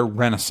is their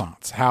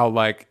renaissance. How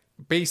like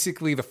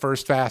basically the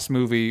first Fast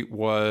movie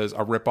was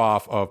a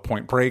ripoff of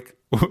Point Break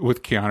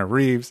with Keanu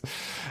Reeves,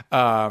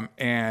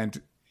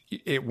 and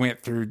it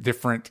went through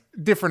different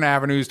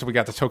avenues till we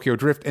got to Tokyo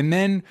Drift, and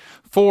then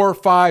 4,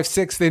 5,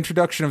 6, the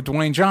introduction of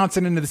Dwayne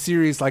Johnson into the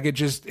series. Like it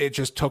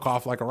just took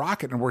off like a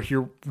rocket, and we're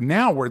here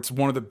now where it's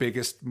one of the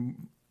biggest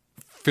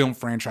film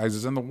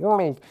franchises in the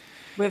world.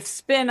 With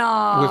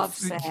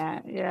spin-offs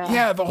and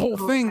the whole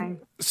thing.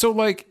 So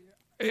like,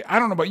 I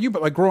don't know about you,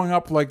 but like growing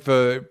up, like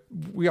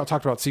we all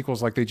talked about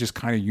sequels, like they just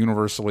kind of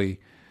universally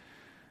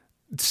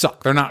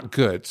suck. They're not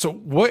good. So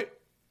what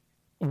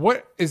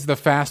is the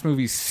Fast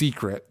movie's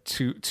secret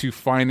to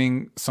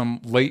finding some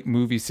late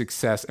movie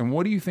success? And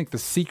what do you think the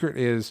secret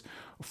is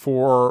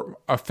for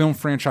a film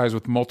franchise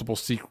with multiple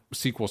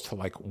sequels to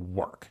like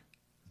work?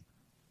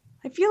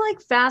 I feel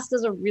like Fast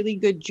does a really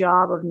good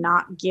job of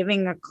not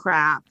giving a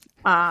crap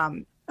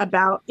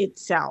about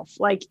itself.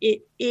 Like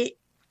it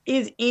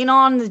is in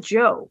on the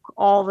joke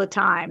all the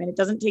time, and it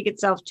doesn't take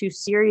itself too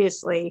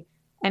seriously.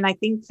 And I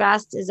think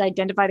Fast has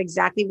identified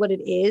exactly what it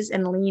is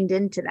and leaned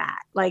into that.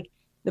 Like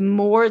the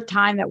more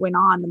time that went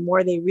on, the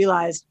more they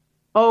realized,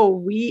 oh,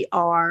 we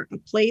are a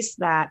place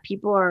that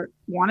people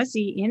want to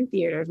see in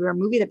theaters. We're a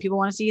movie that people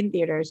want to see in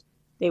theaters.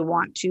 They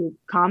want to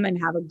come and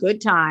have a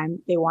good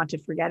time. They want to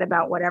forget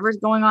about whatever's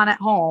going on at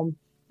home,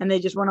 and they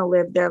just want to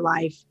live their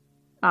life.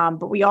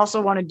 But we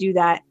also want to do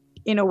that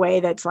in a way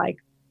that's like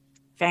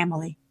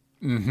family.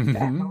 Mm-hmm.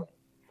 Family.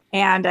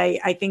 And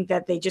I think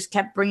that they just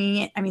kept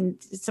bringing it. I mean,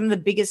 some of the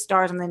biggest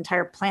stars on the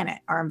entire planet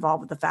are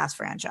involved with the Fast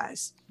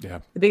franchise. Yeah.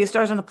 The biggest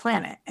stars on the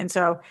planet. And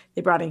so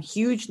they brought in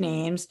huge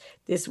names.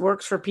 This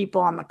works for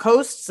people on the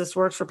coasts. This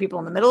works for people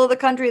in the middle of the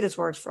country. This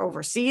works for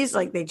overseas.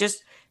 Like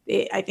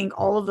I think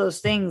all of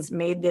those things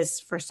made this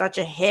for such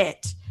a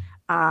hit.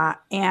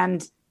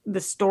 And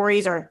the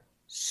stories are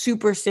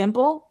super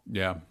simple.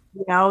 Yeah.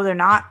 You know, they're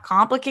not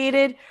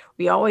complicated.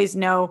 We always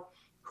know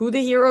who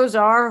the heroes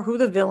are, who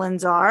the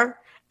villains are,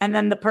 and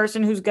then the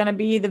person who's going to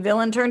be the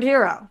villain turned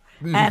hero.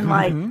 Mm-hmm. And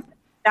like,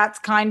 that's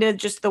kind of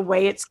just the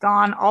way it's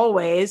gone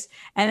always.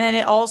 And then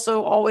it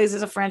also always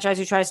is a franchise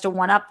who tries to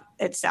one up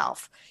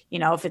itself. You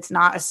know, if it's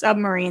not a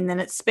submarine, then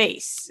it's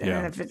space. And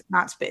then if it's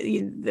not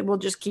space, we'll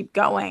just keep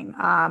going.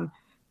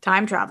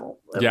 Time travel.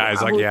 Yeah.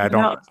 It's like,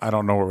 I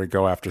don't know where we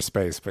go after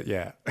space, but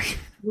yeah.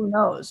 Who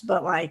knows?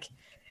 But like,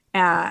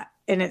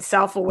 in its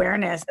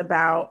self-awareness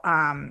about,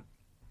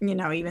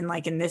 even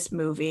like in this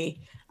movie,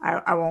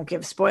 I won't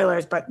give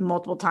spoilers, but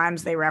multiple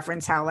times they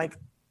reference how like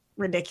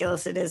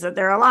ridiculous it is that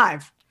they're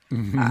alive.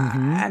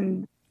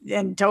 Mm-hmm.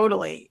 And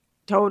totally.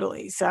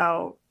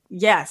 So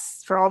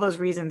yes, for all those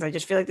reasons, I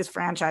just feel like this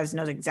franchise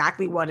knows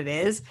exactly what it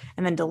is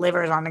and then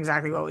delivers on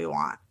exactly what we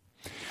want.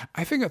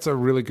 I think that's a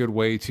really good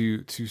way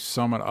to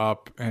sum it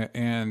up.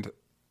 And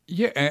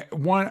Yeah,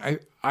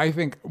 I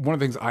think one of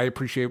the things I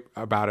appreciate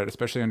about it,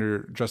 especially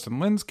under Justin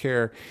Lin's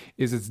care,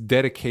 is its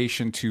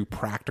dedication to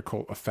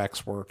practical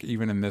effects work.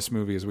 Even in this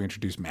movie, as we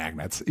introduce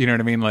magnets, you know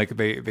what I mean? Like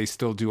they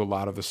still do a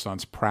lot of the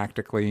stunts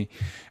practically,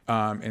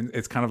 and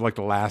it's kind of like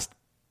the last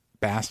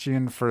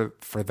bastion for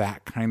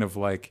that kind of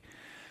like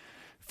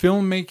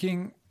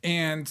filmmaking.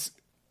 And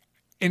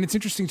it's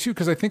interesting too,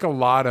 because I think a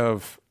lot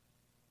of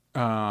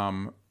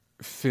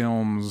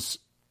films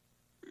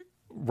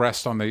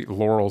rest on the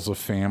laurels of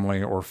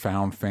family or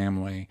found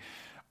family,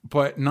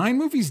 but 9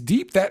 movies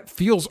deep, that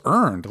feels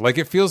earned. Like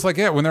it feels like,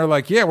 yeah, when they're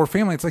like, yeah, we're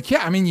family, it's like,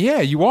 yeah, I mean, yeah,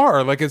 you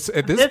are. Like it's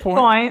at this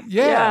point,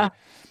 yeah.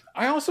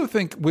 I also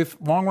think with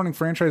long running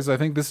franchises, I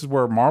think this is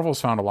where Marvel's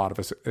found a lot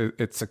of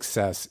its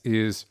success,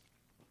 is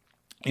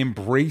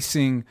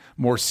embracing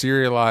more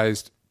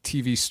serialized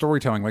TV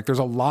storytelling. Like there's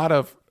a lot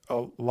of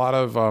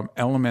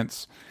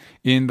elements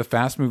in the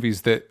Fast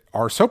movies that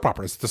are soap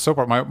operas. It's a soap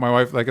opera. My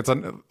wife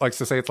likes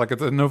to say it's like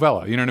it's a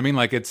novella. You know what I mean?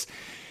 Like it's,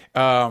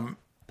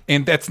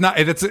 and that's not.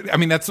 I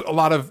mean, that's a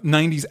lot of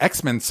 '90s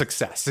X-Men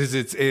success. Is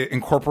it's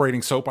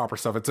incorporating soap opera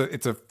stuff.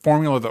 It's a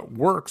formula that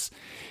works.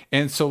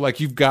 And so like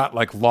you've got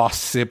like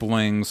lost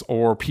siblings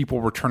or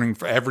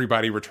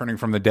everybody returning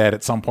from the dead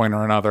at some point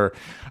or another.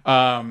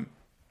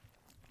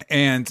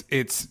 And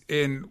it's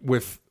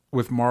with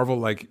Marvel,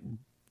 like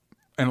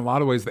in a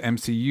lot of ways, the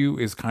MCU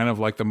is kind of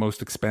like the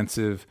most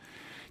expensive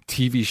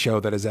TV show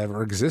that has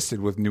ever existed,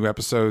 with new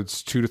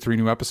episodes, 2 to 3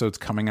 new episodes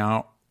coming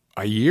out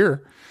a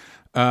year,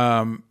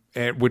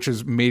 which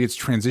has made its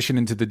transition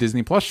into the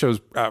Disney Plus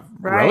shows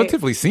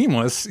relatively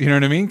seamless. You know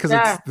what I mean? Because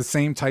it's the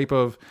same type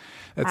of.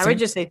 I would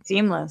just say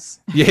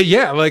seamless.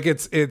 Yeah. Like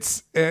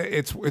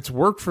it's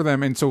worked for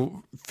them, and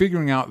so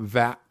figuring out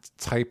that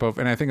type of,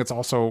 and I think it's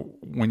also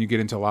when you get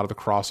into a lot of the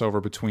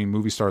crossover between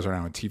movie stars are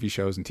now in TV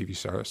shows, and TV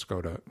stars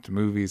go to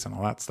movies and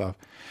all that stuff.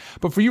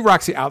 But for you,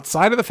 Roxy,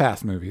 outside of the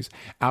Fast movies,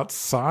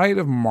 outside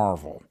of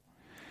Marvel,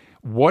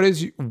 what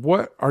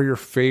are your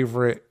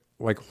favorite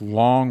like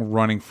long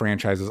running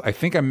franchises? I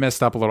think I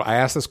messed up a little. I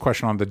asked this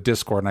question on the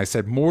Discord and I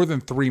said more than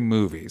 3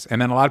 movies.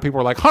 And then a lot of people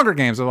were like Hunger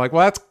Games. I'm like,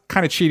 well, that's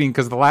kind of cheating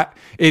because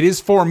it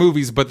is 4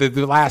 movies, but the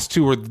last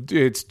 2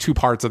 it's 2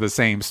 parts of the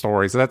same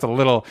story. So that's a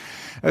little,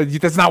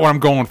 that's not what I'm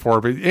going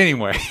for. But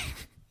anyway.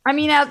 I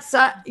mean,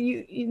 outside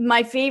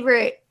my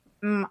favorite,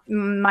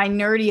 my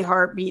nerdy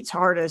heart beats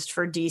hardest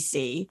for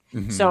DC.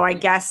 Mm-hmm. So I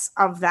guess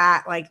of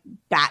that, like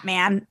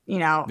Batman,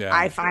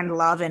 I find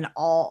love in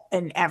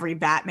every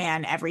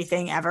Batman,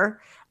 everything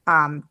ever,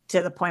 to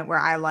the point where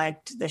I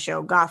liked the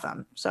show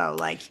Gotham. So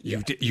like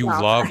you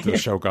loved the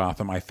show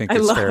Gotham. I think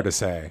it's fair to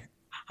say.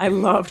 I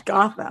loved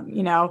Gotham,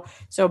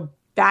 so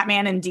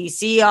Batman and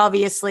DC,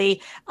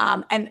 obviously.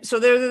 And so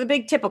they're the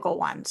big typical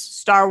ones.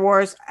 Star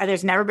Wars.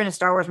 There's never been a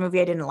Star Wars movie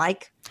I didn't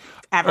like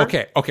ever.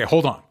 Okay.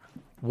 Hold on.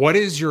 What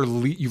is your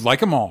you like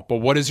them all, but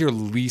what is your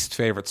least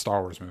favorite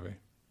Star Wars movie?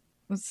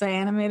 What's the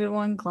animated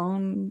one?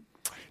 Clone.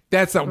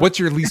 That's not. What's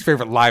your least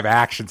favorite live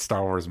action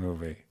Star Wars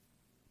movie?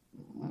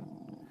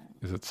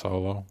 Is it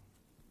Solo?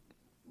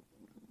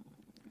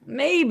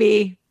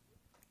 Maybe.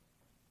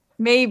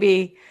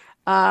 Is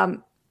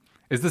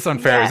this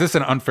unfair? Yeah. Is this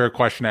an unfair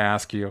question to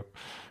ask you?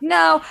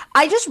 No,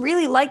 I just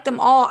really like them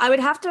all.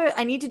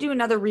 I need to do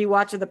another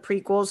rewatch of the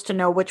prequels to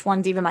know which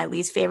one's even my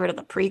least favorite of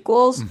the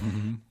prequels.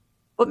 Mm-hmm.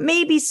 But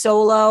maybe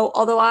Solo,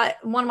 although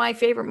one of my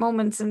favorite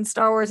moments in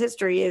Star Wars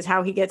history is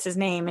how he gets his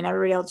name, and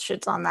everybody else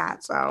shits on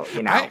that. So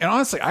and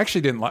honestly, I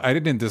actually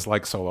didn't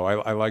dislike Solo.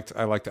 I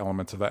liked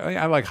elements of that.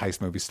 I like heist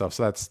movie stuff,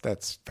 so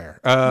that's fair.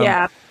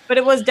 Yeah, but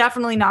it was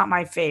definitely not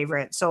my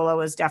favorite. Solo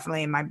was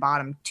definitely in my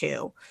bottom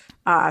 2.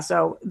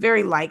 So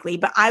very likely,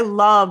 but I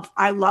love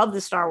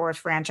the Star Wars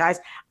franchise.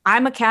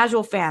 I'm a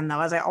casual fan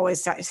though, as I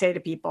always say to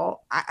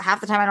people.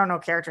 Half the time I don't know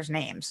characters'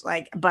 names,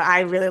 but I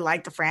really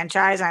like the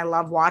franchise. And I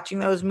love watching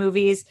those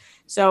movies.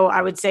 So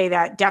I would say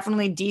that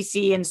definitely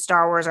DC and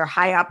Star Wars are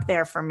high up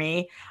there for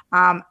me.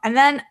 And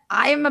then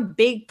I am a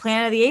big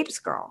Planet of the Apes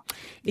girl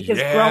because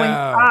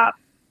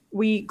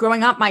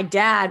growing up, my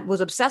dad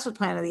was obsessed with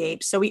Planet of the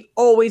Apes. So we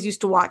always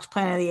used to watch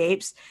Planet of the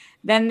Apes.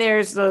 Then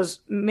there's those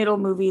middle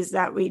movies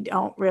that we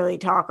don't really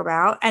talk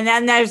about. And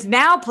then there's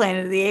now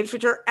Planet of the Apes,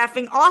 which are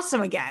effing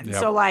awesome again. Yep.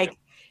 So like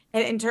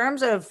in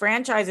terms of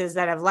franchises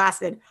that have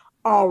lasted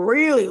a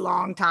really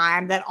long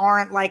time that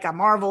aren't like a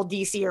Marvel,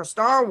 DC, or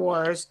Star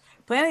Wars,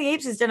 Planet of the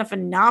Apes has done a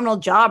phenomenal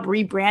job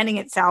rebranding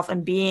itself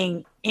and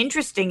being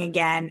interesting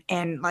again.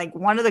 And like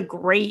one of the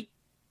great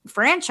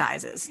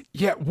franchises.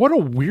 Yeah, what a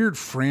weird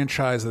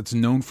franchise that's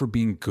known for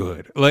being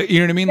good. Like, you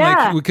know what I mean?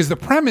 Yeah. Like, because the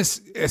premise,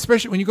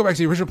 especially when you go back to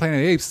the original Planet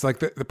of the Apes, it's like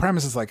the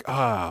premise is like,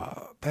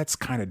 that's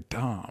kind of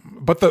dumb.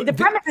 But the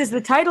premise is the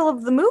title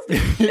of the movie.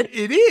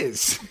 It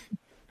is.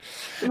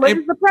 What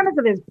is the premise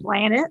of his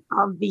Planet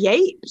of the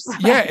Apes?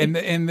 Yeah, and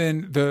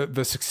then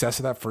the success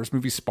of that first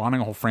movie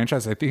spawning a whole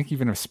franchise. I think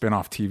even a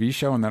spin-off TV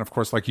show, and then of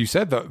course, like you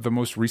said, the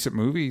most recent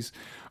movies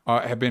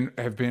have been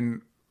pretty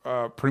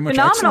much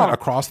phenomenal. Excellent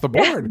across the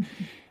board.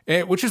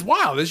 Which is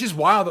wild. It's just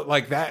wild that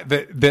like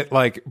that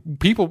like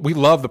people, we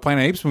love the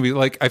Planet of the Apes movie.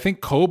 Like I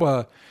think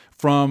Koba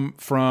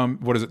from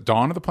what is it,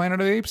 Dawn of the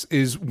Planet of the Apes,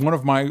 is one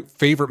of my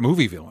favorite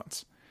movie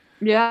villains.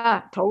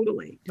 Yeah,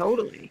 totally.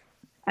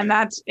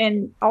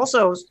 And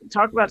also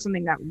talk about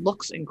something that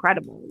looks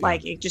incredible.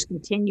 Like it just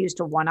continues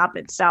to one up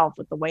itself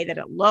with the way that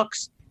it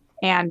looks.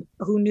 And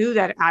who knew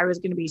that I was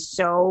going to be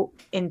so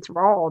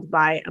enthralled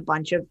by a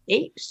bunch of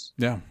apes?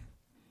 Yeah.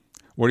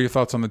 What are your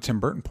thoughts on the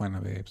Tim Burton Planet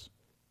of the Apes?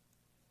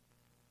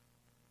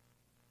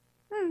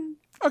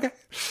 Okay,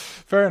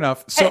 fair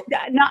enough. So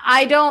no,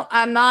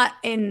 I'm not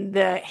in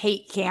the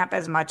hate camp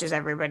as much as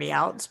everybody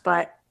else,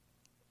 but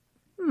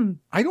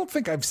I don't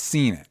think I've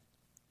seen it,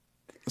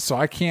 so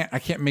I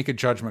can't make a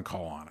judgment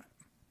call on it.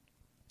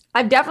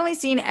 I've definitely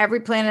seen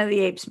every Planet of the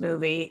Apes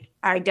movie.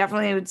 I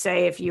definitely would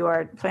say if you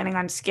are planning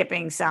on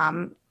skipping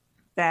some,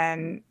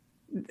 then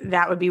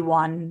that would be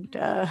one.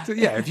 So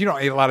yeah, if you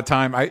don't eat a lot of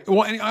time, and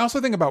I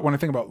also think about, when I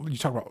think about, you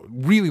talk about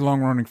really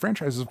long running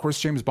franchises, of course,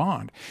 James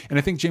Bond, and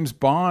I think James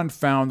Bond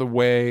found the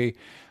way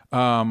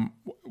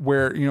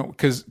where, you know,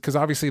 because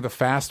obviously the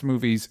Fast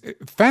movies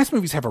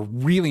have a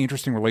really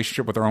interesting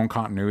relationship with their own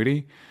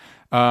continuity.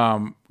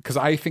 Because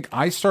I think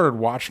I started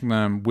watching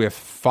them with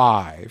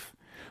 5,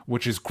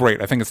 which is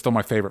great. I think it's still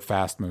my favorite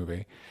Fast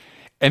movie.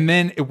 And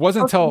then it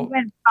wasn't until you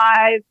went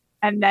 5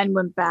 and then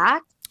went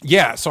back.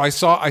 Yeah, so I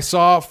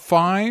saw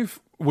 5,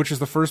 which is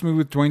the first movie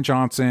with Dwayne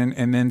Johnson,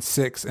 and then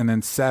 6, and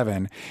then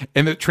 7,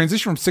 and the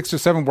transition from 6 to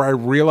 7, where I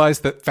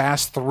realized that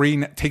Fast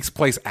 3 takes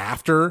place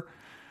after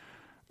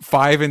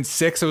 5 and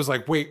 6. It was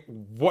like, wait,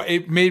 what?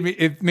 It made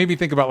me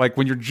think about, like,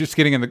 when you're just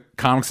getting in the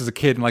comics as a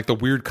kid and like the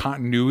weird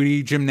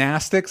continuity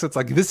gymnastics. It's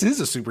like, this is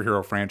a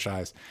superhero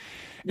franchise.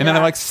 And then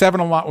I like 7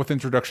 a lot with the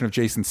introduction of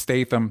Jason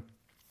Statham,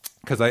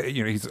 because I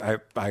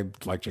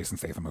like Jason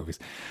Statham movies.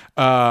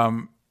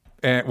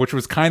 Which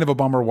was kind of a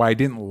bummer why I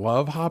didn't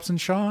love Hobbs and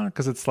Shaw,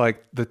 because it's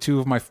like the two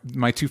of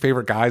my two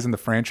favorite guys in the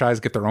franchise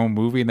get their own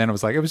movie, and then it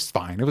was like, it was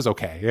fine, it was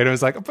okay, and it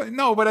was like,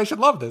 but I should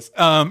love this.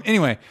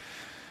 Anyway,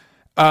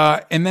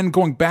 and then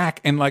going back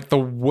and like the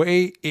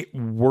way it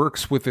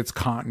works with its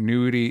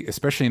continuity,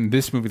 especially in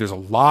this movie, there's a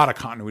lot of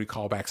continuity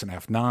callbacks in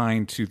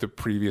F9 to the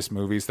previous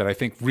movies that I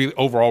think really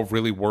overall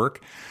really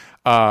work.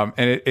 And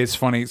it's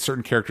funny,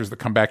 certain characters that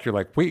come back, you're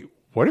like, wait,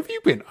 what have you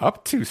been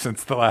up to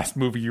since the last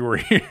movie you were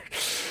here?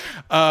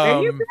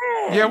 Where you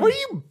been? Yeah, where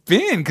you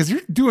been? Because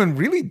you're doing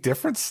really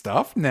different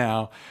stuff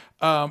now.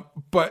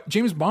 But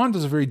James Bond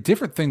does a very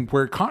different thing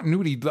where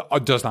continuity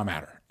does not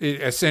matter.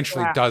 It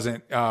essentially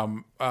doesn't.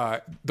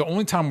 The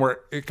only time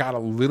where it got a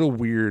little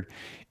weird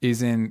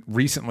is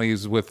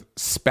with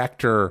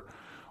Spectre,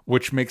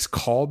 which makes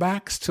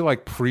callbacks to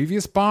like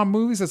previous Bond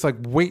movies. It's like,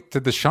 wait,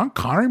 did the Sean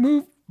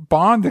Connery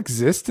Bond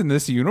exist in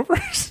this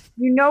universe?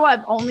 You know,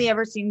 I've only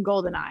ever seen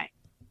GoldenEye.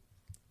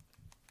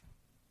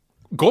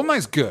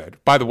 GoldenEye's good,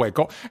 by the way.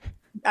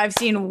 I've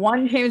seen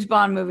one James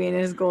Bond movie, and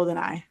it is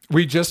GoldenEye.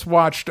 We just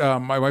watched,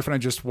 my wife and I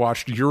just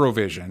watched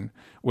Eurovision,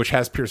 which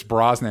has Pierce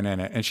Brosnan in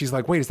it. And she's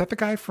like, wait, is that the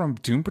guy from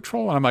Doom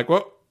Patrol? And I'm like,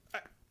 well,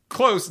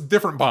 close,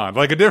 different Bond,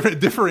 like a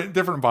different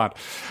Bond.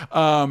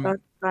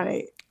 That's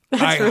funny.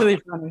 That's really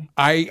funny.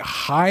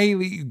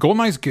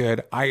 GoldenEye's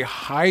good. I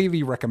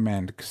highly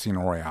recommend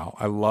Casino Royale.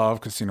 I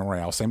love Casino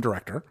Royale. Same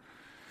director.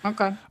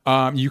 Okay.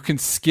 You can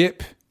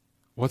skip,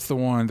 what's the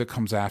one that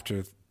comes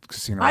after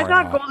Casino Royale? I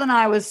thought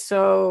GoldenEye was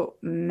so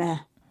meh.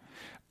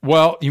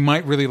 Well, you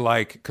might really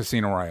like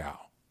Casino Royale,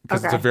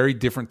 because it's a very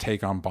different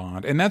take on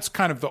Bond. And that's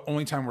kind of the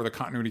only time where the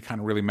continuity kind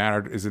of really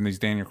mattered, is in these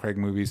Daniel Craig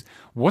movies.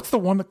 What's the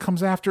one that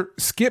comes after?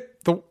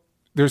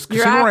 There's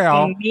Casino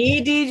Royale.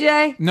 Me,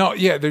 DJ? No,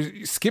 yeah,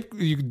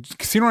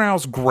 Casino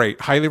Royale's great.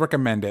 Highly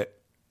recommend it.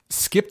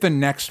 Skip the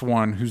next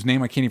one, whose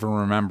name I can't even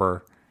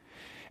remember.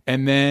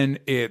 And then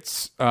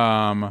it's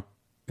not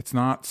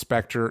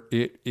Spectre,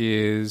 it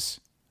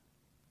is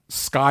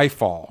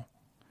Skyfall.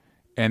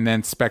 And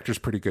then Spectre's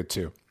pretty good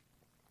too.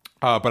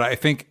 But I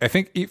think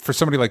for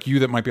somebody like you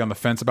that might be on the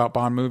fence about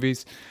Bond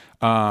movies,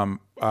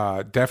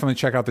 definitely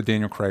check out the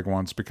Daniel Craig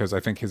ones, because I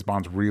think his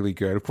Bond's really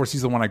good. Of course,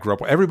 he's the one I grew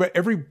up with.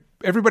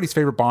 Everybody's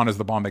favorite Bond is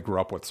the Bond they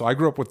grew up with. So I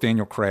grew up with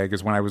Daniel Craig,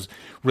 is when I was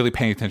really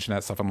paying attention to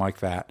that stuff and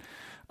like that.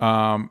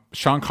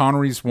 Sean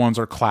Connery's ones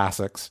are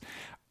classics.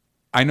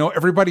 I know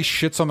everybody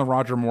shits on the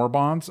Roger Moore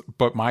Bonds,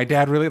 but my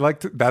dad really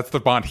liked it. That's the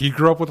Bond he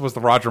grew up with, was the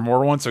Roger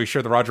Moore one. So he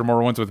shared the Roger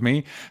Moore ones with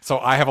me. So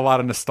I have a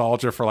lot of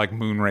nostalgia for like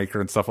Moonraker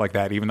and stuff like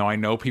that, even though I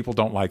know people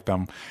don't like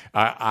them.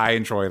 I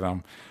enjoy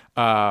them.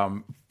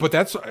 But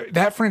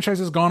that franchise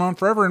has gone on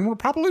forever, and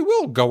probably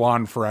will go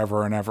on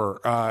forever and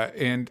ever,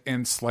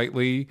 and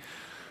slightly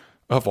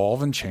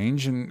evolve and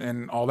change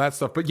and all that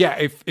stuff. But yeah,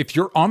 if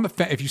you're on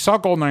the if you saw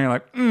GoldenEye, you're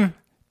like,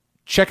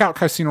 check out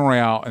Casino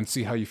Royale and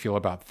see how you feel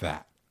about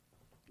that.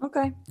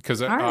 Okay.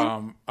 Because I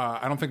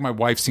don't think my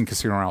wife's seen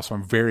Casino Royale, so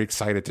I'm very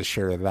excited to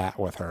share that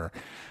with her.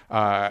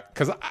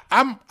 Because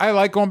I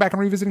like going back and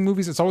revisiting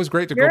movies. It's always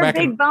great to go back.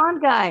 You're a big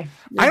Bond guy.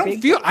 I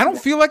don't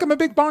feel like I'm a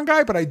big Bond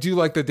guy, but I do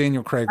like the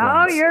Daniel Craig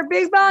ones. Oh, you're a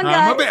big Bond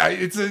guy.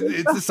 It's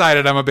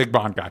decided I'm a big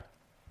Bond guy.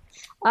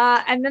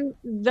 And then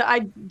I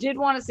did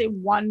want to say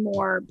one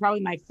more, probably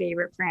my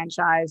favorite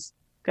franchise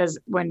because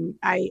when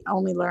I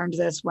only learned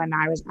this when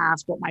I was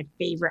asked what my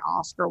favorite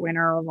Oscar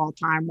winner of all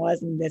time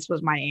was, and this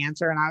was my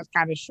answer, and I was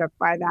kind of shook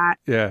by that.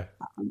 Yeah.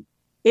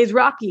 Is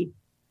Rocky.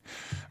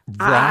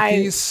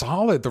 Rocky's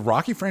solid. The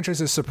Rocky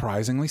franchise is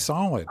surprisingly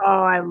solid.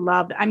 Oh, I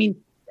loved. I mean,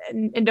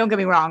 and don't get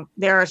me wrong,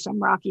 there are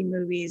some Rocky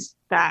movies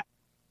that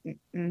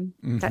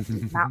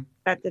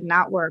that did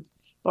not work.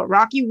 But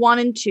Rocky 1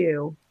 and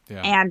 2,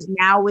 and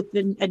now with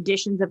the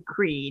additions of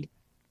Creed,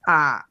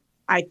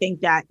 I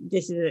think that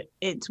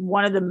it's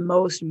one of the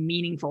most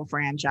meaningful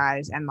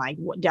franchise, and like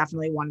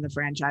definitely one of the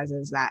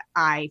franchises that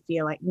I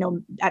feel like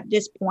at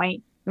this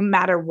point, no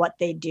matter what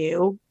they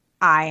do,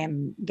 I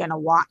am gonna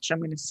watch. I'm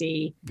gonna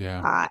see.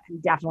 Yeah.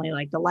 Definitely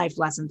like the life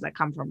lessons that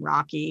come from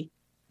Rocky.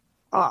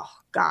 Oh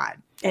God.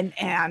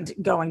 And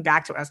going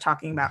back to what I was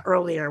talking about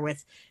earlier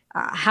with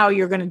how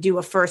you're going to do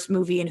a first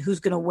movie and who's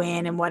going to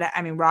win and what,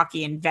 I mean,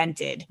 Rocky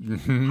invented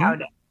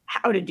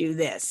how to do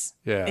this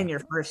in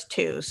your first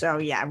two. So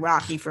yeah,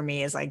 Rocky for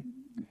me is like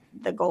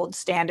the gold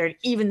standard,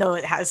 even though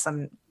it has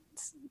some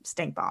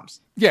stink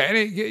bombs. Yeah, and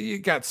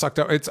it got sucked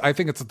up. I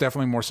think it's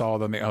definitely more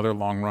solid than the other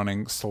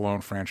long-running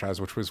Stallone franchise,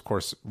 which was, of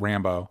course,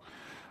 Rambo,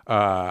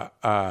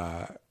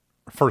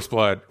 First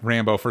Blood,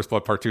 Rambo, First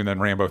Blood Part 2, and then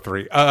Rambo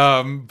 3.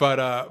 But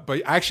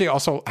I actually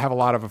also have a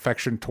lot of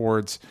affection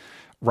towards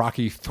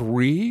Rocky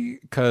 3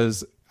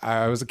 because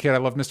I was a kid. I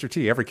loved Mr.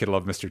 T. Every kid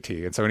loved Mr.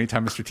 T. And so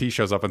anytime Mr. T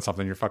shows up in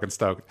something, you're fucking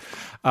stoked.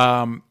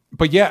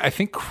 But yeah, I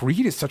think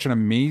Creed is such an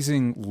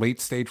amazing late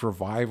stage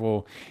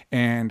revival.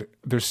 And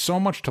there's so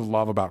much to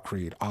love about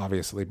Creed,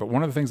 obviously. But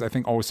one of the things I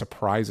think always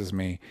surprises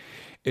me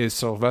is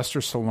Sylvester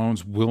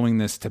Stallone's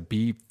willingness to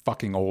be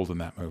fucking old in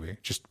that movie.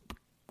 Just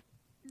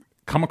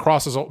come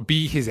across as old,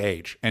 be his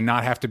age, and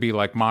not have to be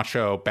like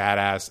macho,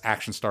 badass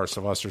action star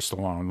Sylvester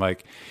Stallone.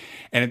 Like,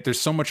 and there's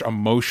so much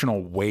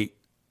emotional weight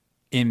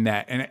in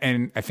that.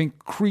 And I think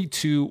Creed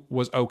 2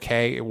 was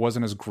okay. It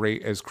wasn't as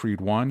great as Creed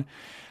 1.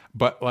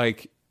 But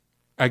like,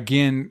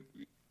 again,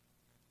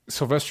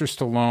 Sylvester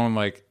Stallone,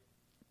 like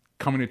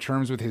coming to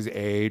terms with his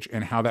age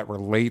and how that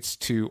relates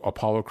to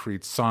Apollo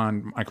Creed's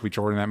son, Michael B.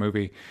 Jordan, in that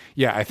movie.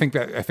 Yeah, I think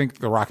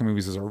the Rocky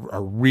movies is a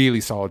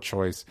really solid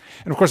choice.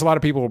 And of course, a lot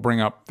of people will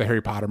bring up the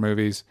Harry Potter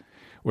movies,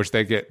 which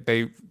they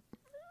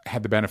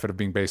had the benefit of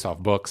being based off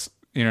books.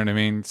 You know what I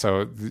mean?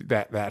 So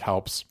that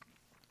helps.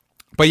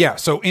 But yeah,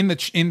 so in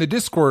the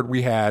Discord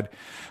we had,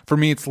 for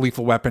me, it's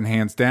Lethal Weapon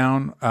hands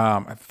down.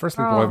 First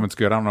Lethal Weapon's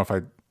good. I don't know if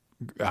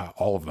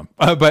all of them,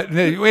 but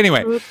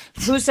anyway.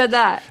 Who said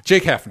that?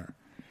 Jake Hefner.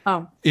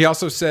 Oh. He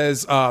also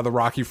says the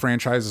Rocky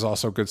franchise is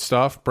also good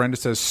stuff. Brenda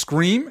says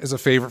Scream is a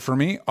favorite for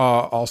me.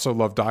 Also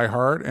love Die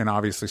Hard and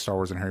obviously Star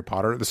Wars and Harry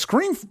Potter. The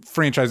Scream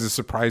franchise is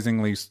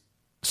surprisingly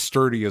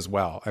sturdy as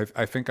well.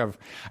 I think I've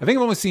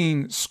only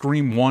seen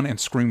Scream 1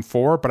 and Scream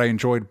 4, but I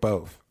enjoyed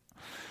both.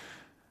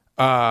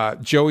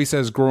 Joey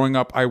says, growing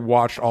up, I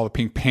watched all the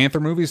Pink Panther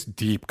movies,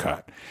 deep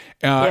cut.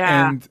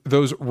 And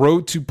those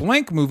Road to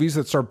Blank movies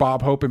that star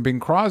Bob Hope and Bing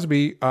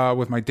Crosby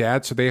with my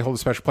dad, so they hold a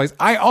special place.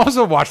 I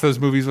also watched those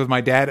movies with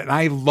my dad, and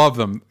I love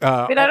them.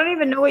 But I don't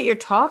even know what you're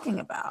talking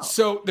about.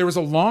 So there was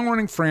a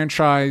long-running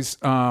franchise,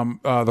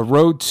 the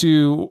Road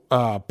to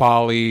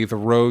Bali, the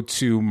Road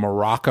to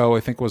Morocco, I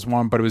think was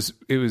one, but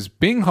it was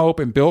Bing Hope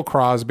and Bill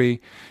Crosby.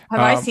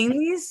 Have I seen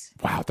these?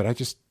 Wow, did I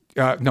just...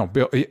 no,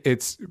 Bill,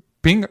 it's...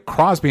 Bing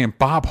Crosby and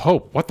Bob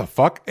Hope. What the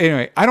fuck?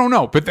 Anyway, I don't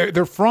know, but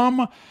they're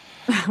from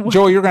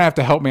Joey. You're gonna have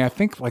to help me. I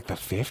think like the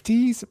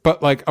 50s,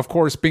 but like, of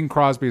course, Bing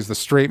Crosby is the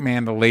straight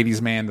man, the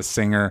ladies' man, the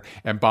singer,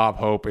 and Bob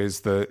Hope is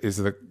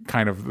the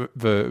kind of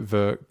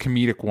the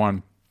comedic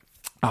one,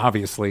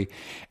 obviously.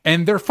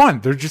 And they're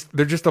fun. They're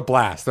just a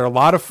blast. They're a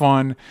lot of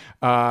fun.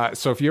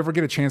 So if you ever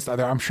get a chance,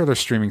 I'm sure they're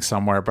streaming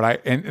somewhere.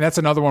 But and that's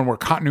another one where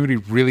continuity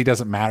really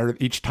doesn't matter.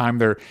 Each time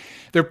they're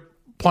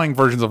playing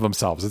versions of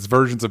themselves. It's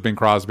versions of Bing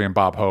Crosby and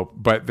Bob Hope,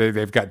 but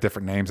they've got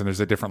different names and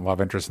there's a different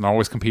love interest and they're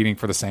always competing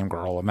for the same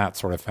girl and that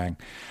sort of thing.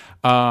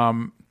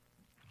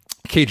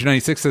 Cage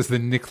 96 says the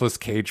Nicolas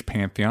Cage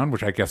Pantheon,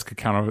 which I guess could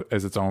count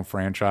as its own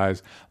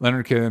franchise.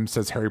 Leonard Kim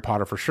says Harry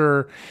Potter for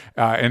sure.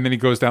 And then he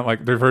goes down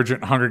like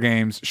Divergent, Hunger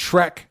Games,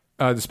 Shrek,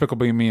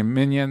 Despicable Me and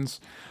Minions.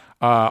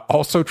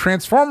 Also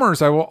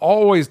Transformers. I will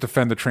always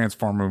defend the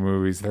Transformer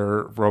movies.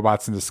 They're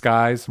robots in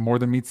disguise, more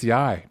than meets the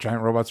eye.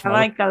 Giant robots. I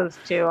like those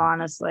two,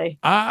 honestly.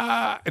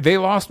 They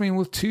lost me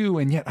with 2,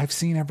 and yet I've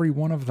seen every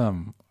one of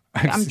them.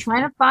 I'm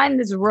trying to find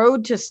this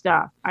Road to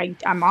stuff.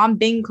 I'm on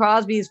Bing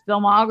Crosby's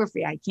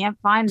filmography. I can't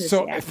find this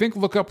yet. I think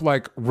look up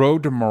like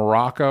Road to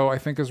Morocco, I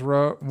think is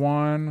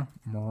one.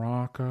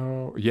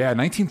 Morocco. Yeah,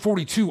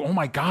 1942. Oh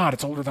my God,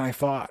 it's older than I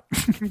thought.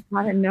 I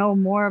want to know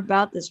more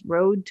about this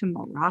Road to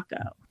Morocco.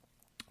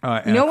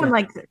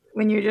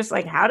 When you're just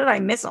like, how did I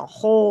miss a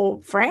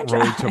whole franchise?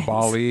 Road to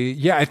Bali.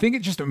 Yeah, I think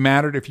it just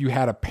mattered if you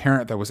had a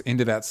parent that was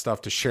into that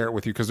stuff to share it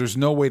with you, because there's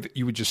no way that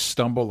you would just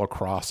stumble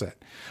across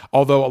it.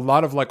 Although a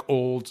lot of like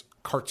old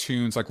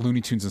cartoons, like Looney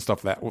Tunes and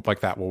stuff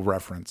like that will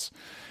reference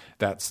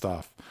that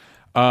stuff.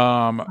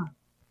 Glenn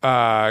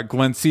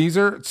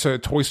Caesar, to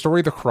Toy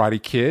Story, The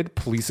Karate Kid,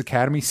 Police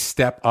Academy,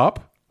 Step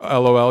Up.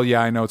 LOL.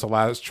 Yeah, I know it's a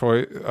last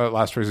choice.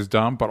 Last choice is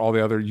dumb, but all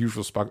the other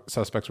usual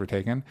suspects were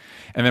taken.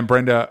 And then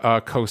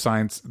Brenda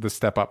co-signs the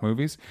Step Up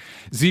movies.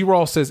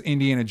 Z-Roll says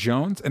Indiana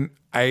Jones, and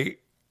I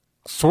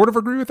sort of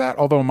agree with that.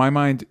 Although in my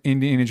mind,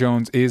 Indiana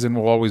Jones is and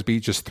will always be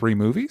just 3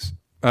 movies.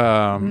 You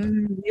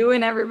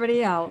and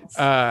everybody else.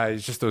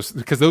 It's just those,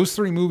 because those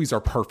 3 movies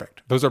are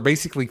perfect. Those are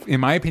basically, in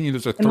my opinion,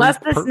 those are 3. Unless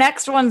this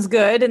next one's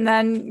good, and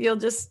then you'll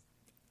just.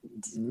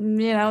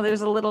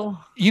 There's a little.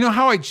 You know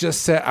how I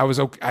just said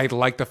I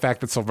like the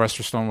fact that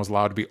Sylvester Stallone was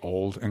allowed to be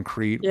old in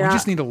Creed. Yeah. We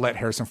just need to let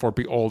Harrison Ford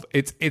be old.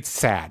 It's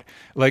sad.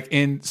 Like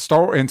in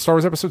Star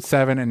Wars Episode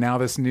 7, and now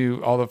this new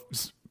all the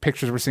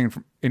pictures we're seeing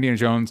from Indiana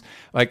Jones,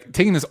 like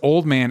taking this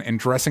old man and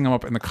dressing him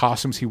up in the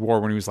costumes he wore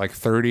when he was like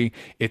 30.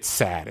 It's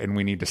sad, and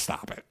we need to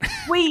stop it.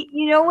 Wait,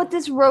 you know what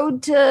this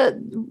road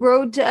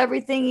to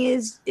everything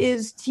is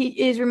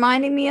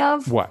reminding me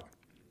of? What?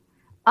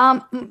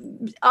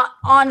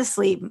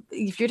 Honestly,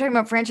 if you're talking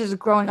about franchises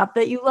growing up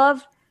that you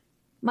love,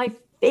 my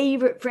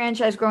favorite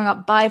franchise growing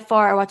up by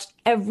far, I watched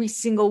every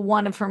single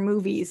one of her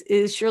movies,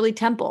 is Shirley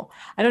Temple.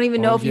 I don't even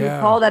know if you would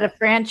call that a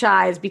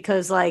franchise,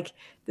 because like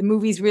the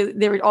movies really,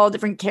 they were all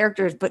different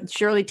characters, but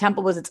Shirley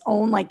Temple was its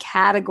own like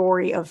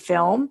category of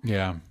film.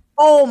 Yeah.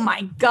 Oh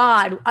my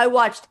God. I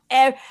watched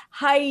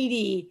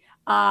Heidi,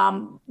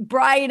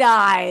 Bright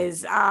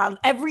Eyes,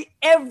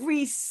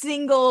 every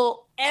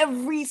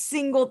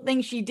single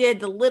thing she did,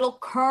 The Little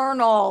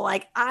Colonel.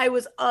 Like, I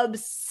was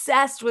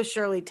obsessed with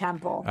Shirley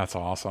Temple. That's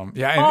awesome.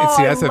 Yeah, and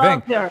see, that's the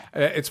thing. Her.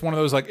 It's one of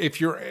those, like, if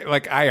you're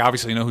like, I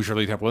obviously know who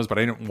Shirley Temple is, but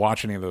I didn't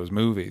watch any of those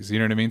movies. You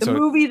know what I mean? The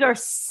movies are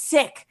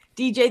sick,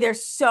 DJ. They're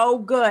so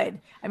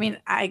good. I mean,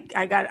 I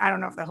don't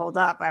know if they hold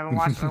up. I haven't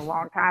watched them in a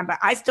long time, but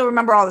I still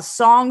remember all the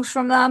songs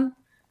from them.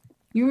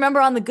 You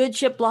remember on The Good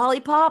Ship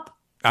Lollipop?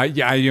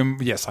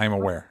 Yes, I am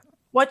aware.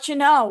 What you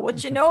know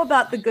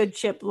about The Good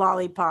Ship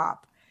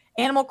Lollipop?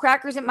 Animal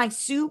crackers in my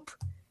soup.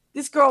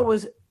 This girl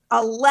was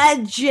a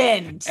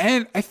legend.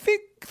 And I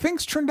think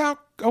things turned out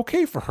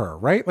okay for her,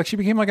 right? Like she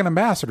became like an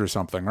ambassador or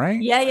something,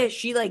 right? Yeah.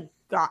 She like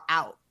got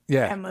out.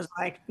 Yeah. And was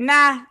like,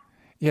 nah.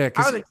 Yeah.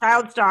 I was a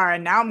child star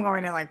and now I'm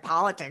going to like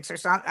politics or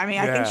something. I mean,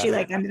 I think she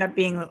like ended up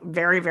being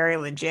very, very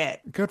legit.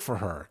 Good for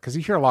her. Because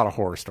you hear a lot of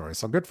horror stories.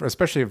 So good for,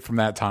 especially from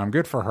that time,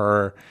 good for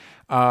her.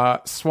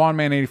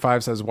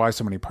 Swanman85 says, why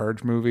so many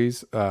Purge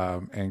movies?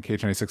 And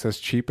K96 says,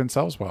 cheap and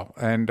sells well.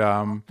 And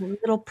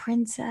Little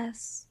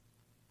Princess.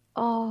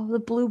 Oh, the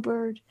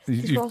Bluebird.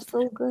 These are all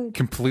so good.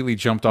 Completely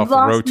jumped off the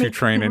Road 2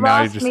 train, and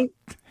now you just...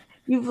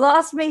 You've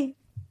lost me.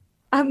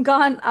 I'm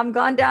gone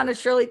down a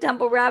Shirley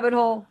Temple rabbit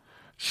hole.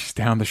 She's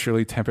down the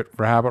Shirley Temple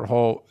rabbit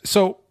hole.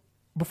 So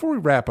before we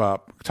wrap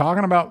up,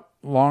 talking about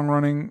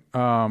long-running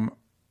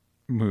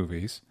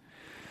movies,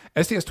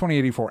 SDS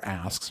 2084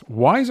 asks,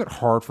 why is it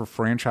hard for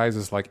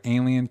franchises like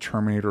Alien,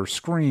 Terminator,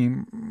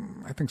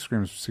 Scream, I think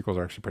Scream's sequels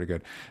are actually pretty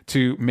good,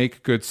 to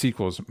make good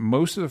sequels?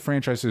 Most of the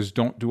franchises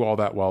don't do all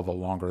that well the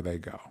longer they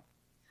go.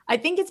 I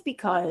think it's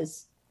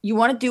because you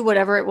want to do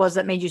whatever it was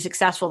that made you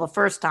successful the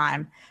first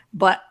time,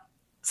 but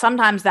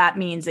sometimes that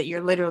means that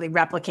you're literally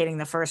replicating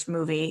the first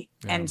movie.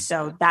 Yeah. And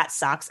so that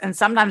sucks. And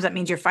sometimes that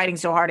means you're fighting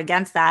so hard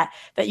against that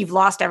you've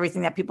lost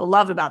everything that people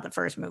loved about the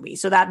first movie.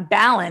 So that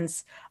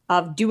balance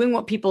of doing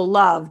what people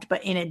loved,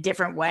 but in a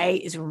different way,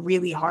 is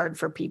really hard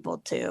for people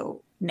to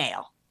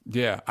nail.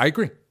 Yeah, I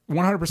agree.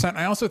 100%.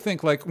 I also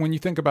think, like, when you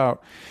think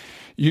about,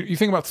 you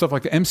think about stuff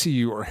like the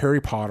MCU or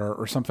Harry Potter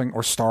or something,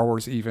 or Star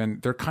Wars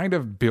even, they're kind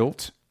of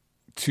built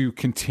to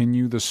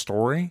continue the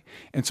story.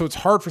 And so it's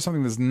hard for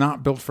something that's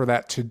not built for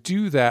that to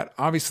do that.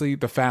 Obviously,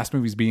 the Fast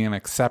movies being an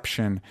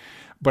exception,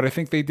 but I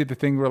think they did the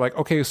thing where, like,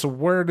 okay, so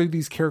where do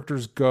these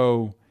characters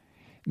go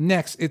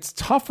next? It's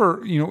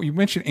tougher. You know, you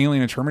mentioned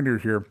Alien and Terminator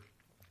here,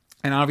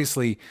 and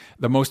obviously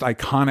the most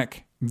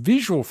iconic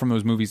visual from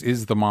those movies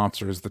is the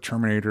monsters, the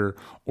Terminator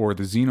or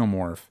the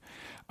Xenomorph.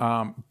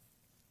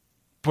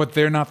 But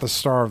they're not the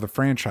star of the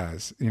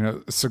franchise. You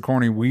know,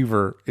 Sigourney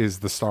Weaver is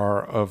the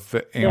star of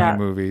the Alien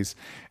movies,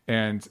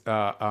 and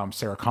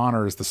Sarah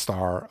Connor is the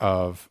star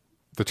of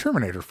the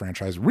Terminator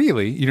franchise.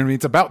 Really, you know what I mean?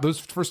 It's about, those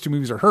first 2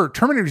 movies are her.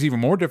 Terminator is even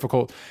more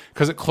difficult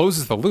because it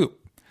closes the loop.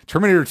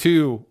 Terminator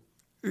 2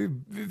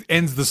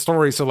 ends the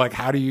story. So, like,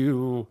 how do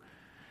you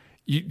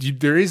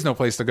there is no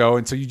place to go,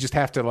 and so you just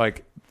have to,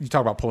 like, you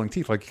talk about pulling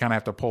teeth, like, you kind of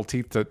have to pull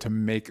teeth to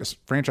make a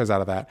franchise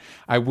out of that.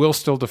 I will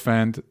still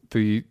defend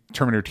the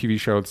Terminator TV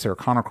show, the Sarah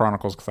Connor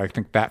Chronicles, because I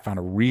think that found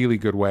a really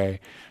good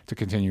way to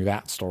continue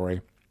that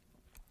story.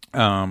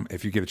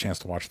 If you get a chance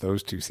to watch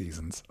those 2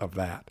 seasons of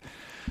that.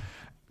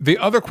 The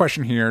other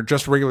question here,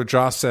 just regular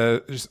Josh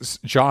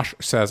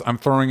says, I'm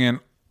throwing in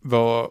the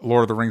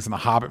Lord of the Rings and the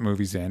Hobbit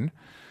movies in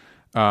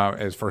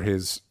as for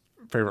his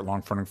favorite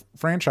long-running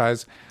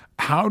franchise.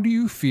 How do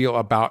you feel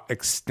about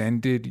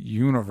extended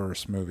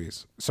universe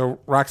movies? So,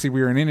 Roxy,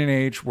 we are in an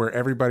age where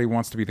everybody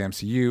wants to be the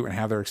MCU and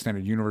have their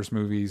extended universe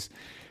movies.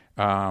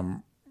 What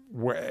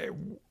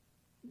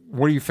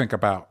do you think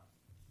about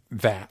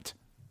that?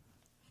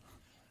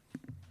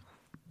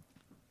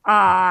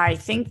 I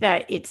think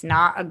that it's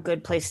not a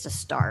good place to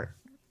start.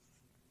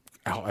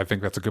 Oh, I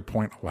think that's a good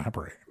point.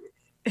 Elaborate.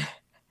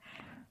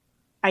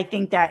 I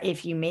think that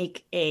if you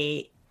make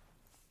a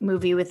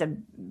movie with a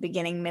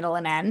beginning, middle,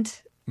 and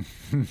end,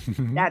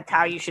 that's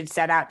how you should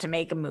set out to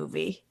make a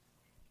movie.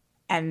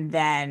 And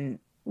then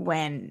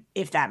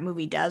if that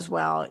movie does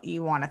well,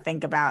 you want to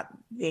think about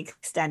the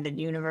extended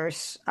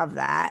universe of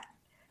that.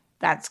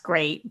 That's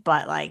great,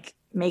 but like,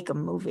 make a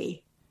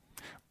movie.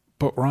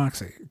 But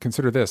Roxy,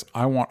 consider this.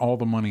 I want all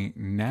the money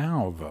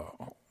now,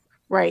 though.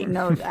 Right.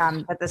 No,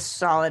 that's a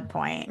solid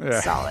point. Yeah.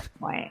 Solid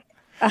point.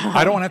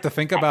 I don't have to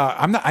think about.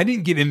 I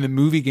didn't get in the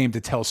movie game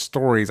to tell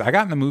stories. I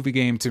got in the movie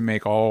game to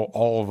make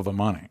all of the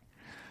money.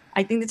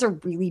 I think that's a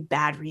really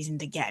bad reason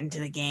to get into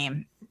the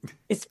game,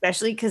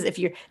 especially because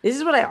this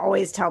is what I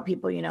always tell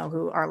people,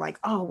 who are like,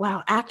 oh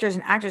wow, actors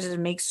and actresses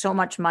make so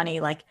much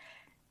money. Like,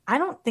 I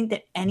don't think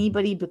that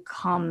anybody good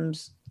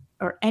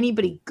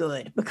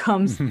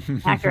becomes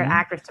an actor and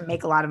actress to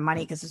make a lot of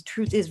money, because the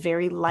truth is,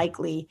 very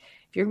likely,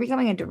 if you're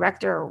becoming a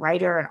director, a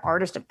writer, an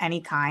artist of any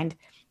kind,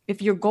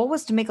 if your goal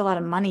was to make a lot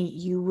of money,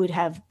 you would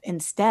have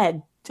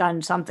instead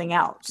done something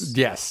else.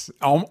 Yes,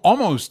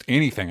 almost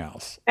anything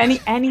else.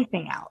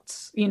 Anything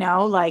else,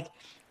 like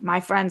my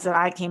friends that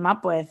I came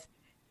up with,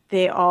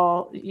 they're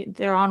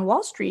on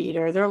Wall Street,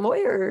 or they're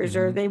lawyers,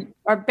 or they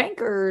are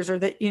bankers, or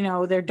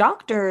they're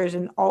doctors,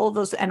 and all of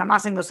those. And I'm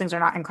not saying those things are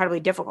not incredibly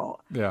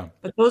difficult. Yeah,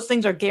 but those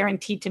things are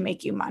guaranteed to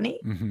make you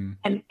money.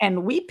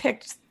 And we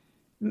picked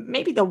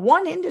maybe the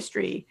one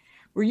industry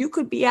where you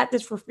could be at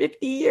this for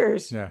 50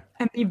 years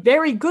and be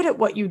very good at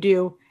what you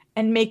do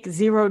and make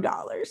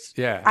 $0.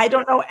 Yeah. I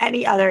don't know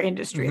any other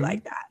industry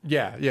like that.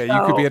 Yeah. Yeah. So,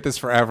 you could be at this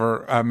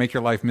forever, make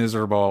your life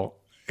miserable,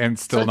 and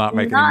still not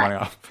make any money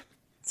off.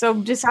 So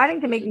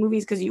deciding to make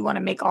movies because you want to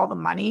make all the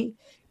money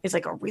is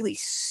like a really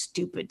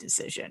stupid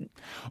decision.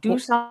 Do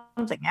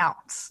something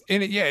else.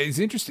 And it's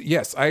interesting.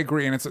 Yes, I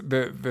agree. And it's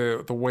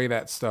the way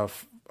that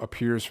stuff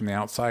appears from the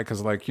outside,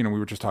 because we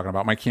were just talking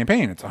about my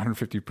campaign. It's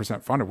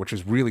 150% funded, which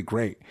is really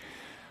great.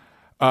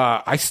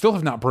 I still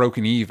have not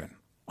broken even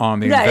on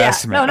the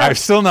investment. No. I've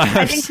still not.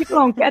 I think people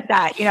don't get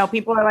that.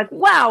 People are like,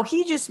 wow,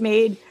 he just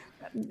made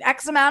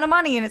X amount of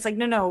money. And it's like,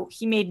 no,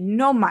 he made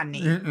no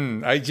money.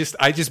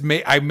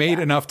 I made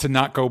enough to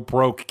not go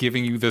broke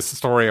giving you this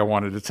story I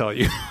wanted to tell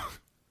you.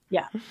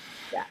 Yeah.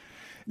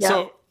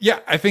 So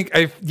I think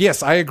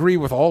I agree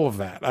with all of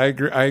that. I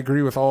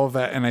agree with all of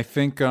that. And I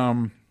think,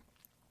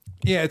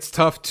 it's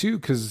tough too,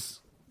 because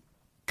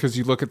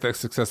you look at the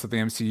success of the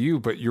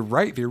MCU, but you're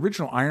right. The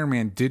original Iron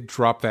Man did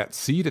drop that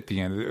seed at the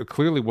end. It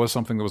clearly was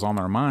something that was on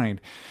their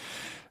mind.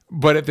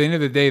 But at the end of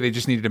the day, they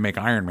just needed to make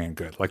Iron Man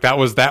good. Like that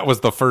was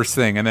the first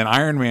thing. And then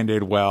Iron Man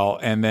did well.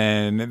 And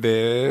then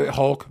the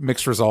Hulk,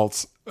 mixed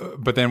results.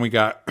 But then we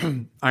got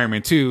Iron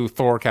Man 2,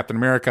 Thor, Captain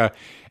America.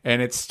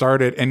 And it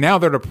started. And now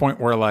they're at a point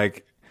where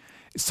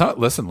some of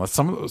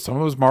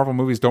those Marvel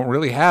movies don't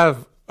really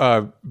have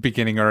a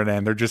beginning or an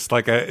end. They're just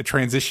like a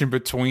transition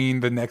between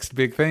the next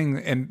big thing.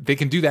 And they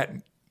can do that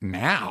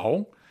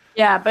now.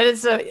 Yeah, but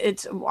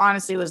it's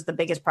honestly was the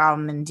biggest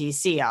problem in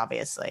DC,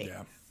 obviously.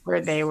 Yeah.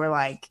 Where they were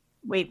like,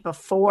 wait,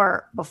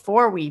 before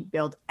we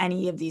build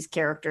any of these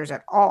characters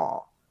at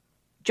all,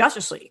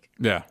 Justice League.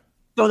 Yeah.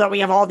 So that we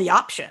have all the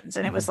options.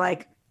 And it was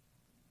like,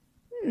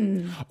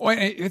 Well,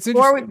 it's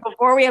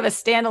before we have a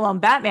standalone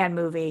Batman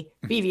movie,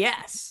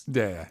 BVS.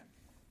 Yeah.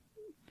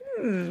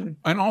 And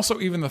also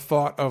even the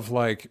thought of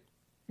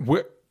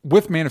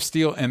with Man of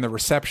Steel and the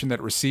reception that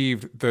it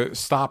received, the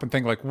stop and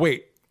think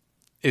wait,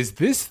 is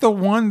this the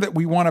one that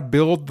we want to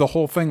build the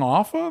whole thing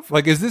off of?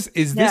 Is this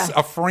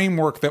a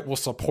framework that will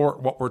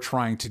support what we're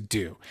trying to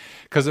do?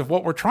 Because if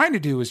what we're trying to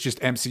do is just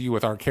MCU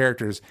with our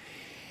characters,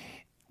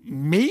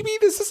 maybe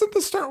this isn't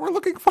the start we're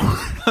looking for.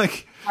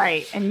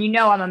 Right. And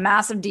I'm a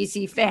massive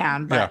DC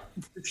fan, but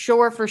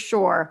for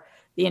sure,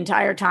 the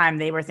entire time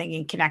they were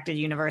thinking connected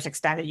universe,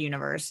 extended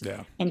universe,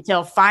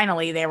 until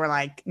finally they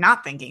were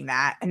not thinking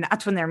that. And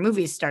that's when their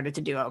movies started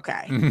to do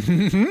okay.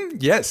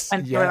 Yes.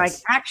 And they were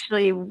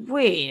actually,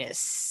 wait a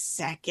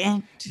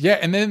second. Yeah.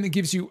 And then it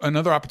gives you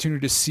another opportunity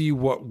to see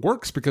what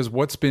works, because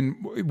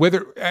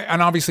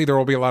and obviously there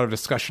will be a lot of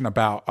discussion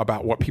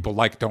about what people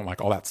don't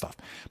like, all that stuff.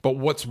 But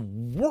what's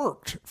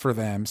worked for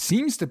them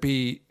seems to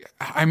be,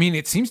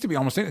 it seems to be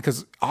almost it,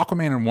 because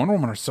Aquaman and Wonder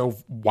Woman are so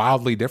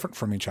wildly different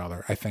from each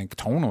other, I think,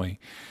 tonally.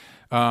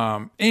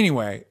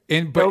 Anyway,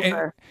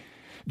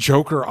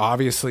 Joker,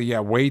 obviously,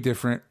 way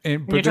different. But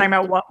you're talking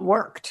about what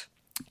worked.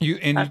 You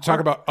talk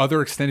about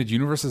other extended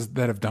universes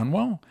that have done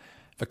well.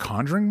 The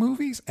Conjuring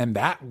movies, and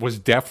that was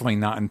definitely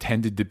not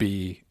intended to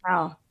be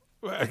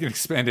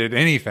expanded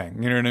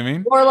anything. You know what I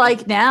mean? Or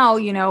now,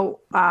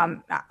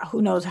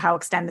 who knows how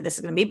extended this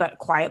is going to be, but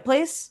Quiet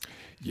Place.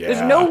 Yeah.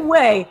 There's no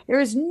way. There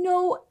is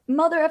no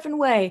mother effing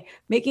way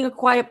making a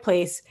Quiet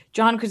Place.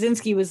 John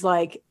Krasinski was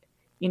like,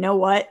 you know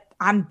what?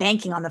 I'm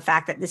banking on the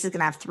fact that this is going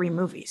to have 3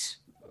 movies.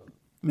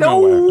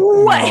 No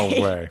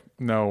way.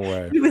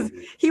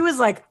 He was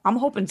like, I'm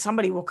hoping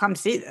somebody will come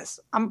see this.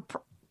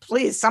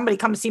 Please, somebody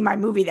come see my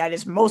movie that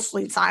is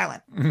mostly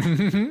silent.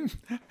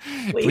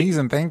 Please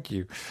and thank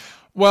you.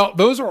 Well,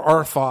 those are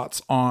our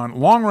thoughts on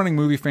long-running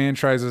movie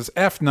franchises.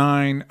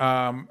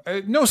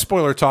 F9. No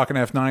spoiler talk in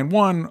F9.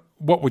 One,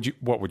 what would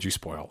you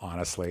spoil?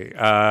 Honestly,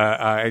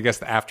 I guess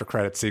the after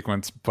credit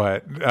sequence.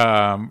 But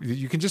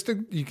you can just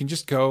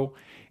go.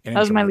 And that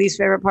was my least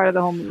favorite part of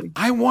the whole movie.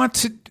 I want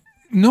to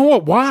know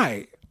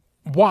why.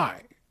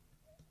 Why?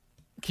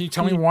 Can you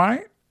tell me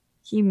why?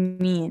 He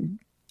mean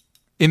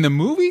in the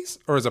movies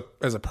or as a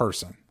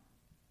person?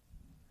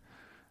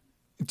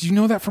 Do you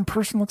know that from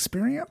personal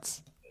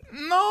experience?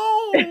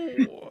 No.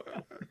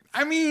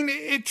 I mean,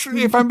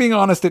 if I'm being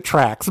honest, it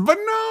tracks, but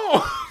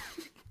no.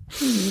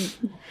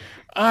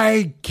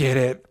 I get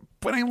it,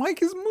 but I like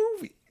his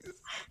movies.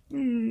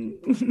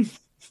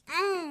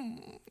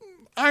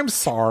 I'm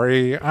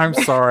sorry.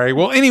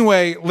 Well,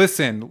 anyway,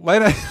 listen,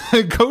 let us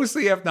go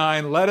see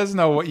F9. Let us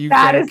know what you think.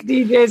 Fattest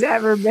DJ's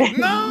ever been.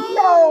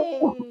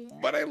 No.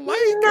 But I like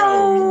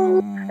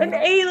him. An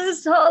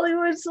A-list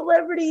Hollywood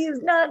celebrity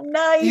is not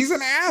nice. He's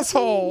an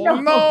asshole.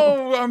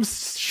 No, I'm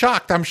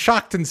shocked. I'm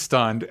shocked and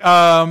stunned.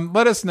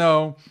 Let us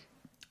know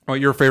what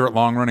your favorite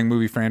long-running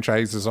movie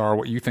franchises are,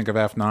 what you think of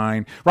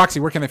F9. Roxy,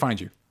 where can they find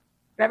you?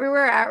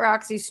 Everywhere at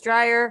Roxy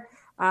Stryer.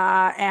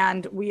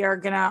 And we are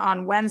going to,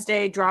 on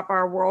Wednesday, drop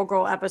our Whirl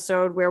Girl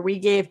episode where we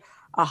gave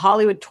a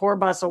Hollywood tour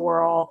bus a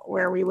whirl,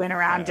 where we went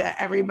around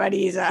to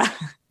everybody's...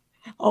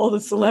 all the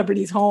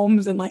celebrities'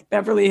 homes in like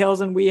Beverly Hills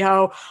and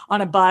WeHo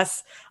on a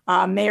bus,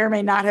 may or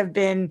may not have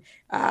been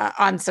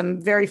on some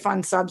very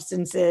fun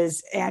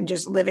substances and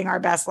just living our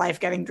best life,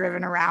 getting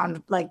driven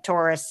around like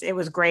tourists. It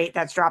was great.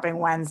 That's dropping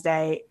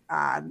Wednesday,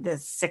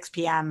 this 6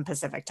 p.m.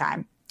 Pacific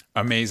time.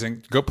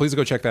 Amazing. Please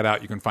go check that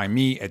out. You can find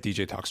me at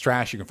DJ Talks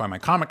Trash. You can find my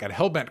comic at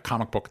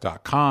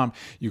hellbentcomicbook.com.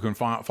 You can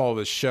follow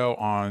this show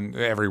on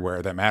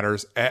everywhere that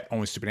matters at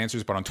Only Stupid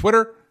Answers, but on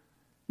Twitter,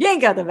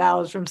 yank out the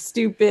vowels from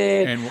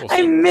stupid.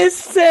 I miss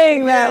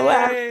saying that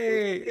laugh.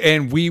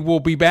 And we will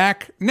be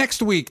back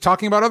next week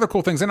talking about other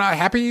cool things. And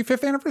happy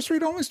 5th anniversary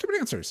to Only Stupid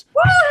Answers.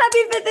 Woo!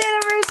 Happy 5th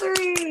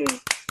anniversary.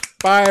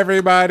 Bye,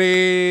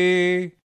 everybody.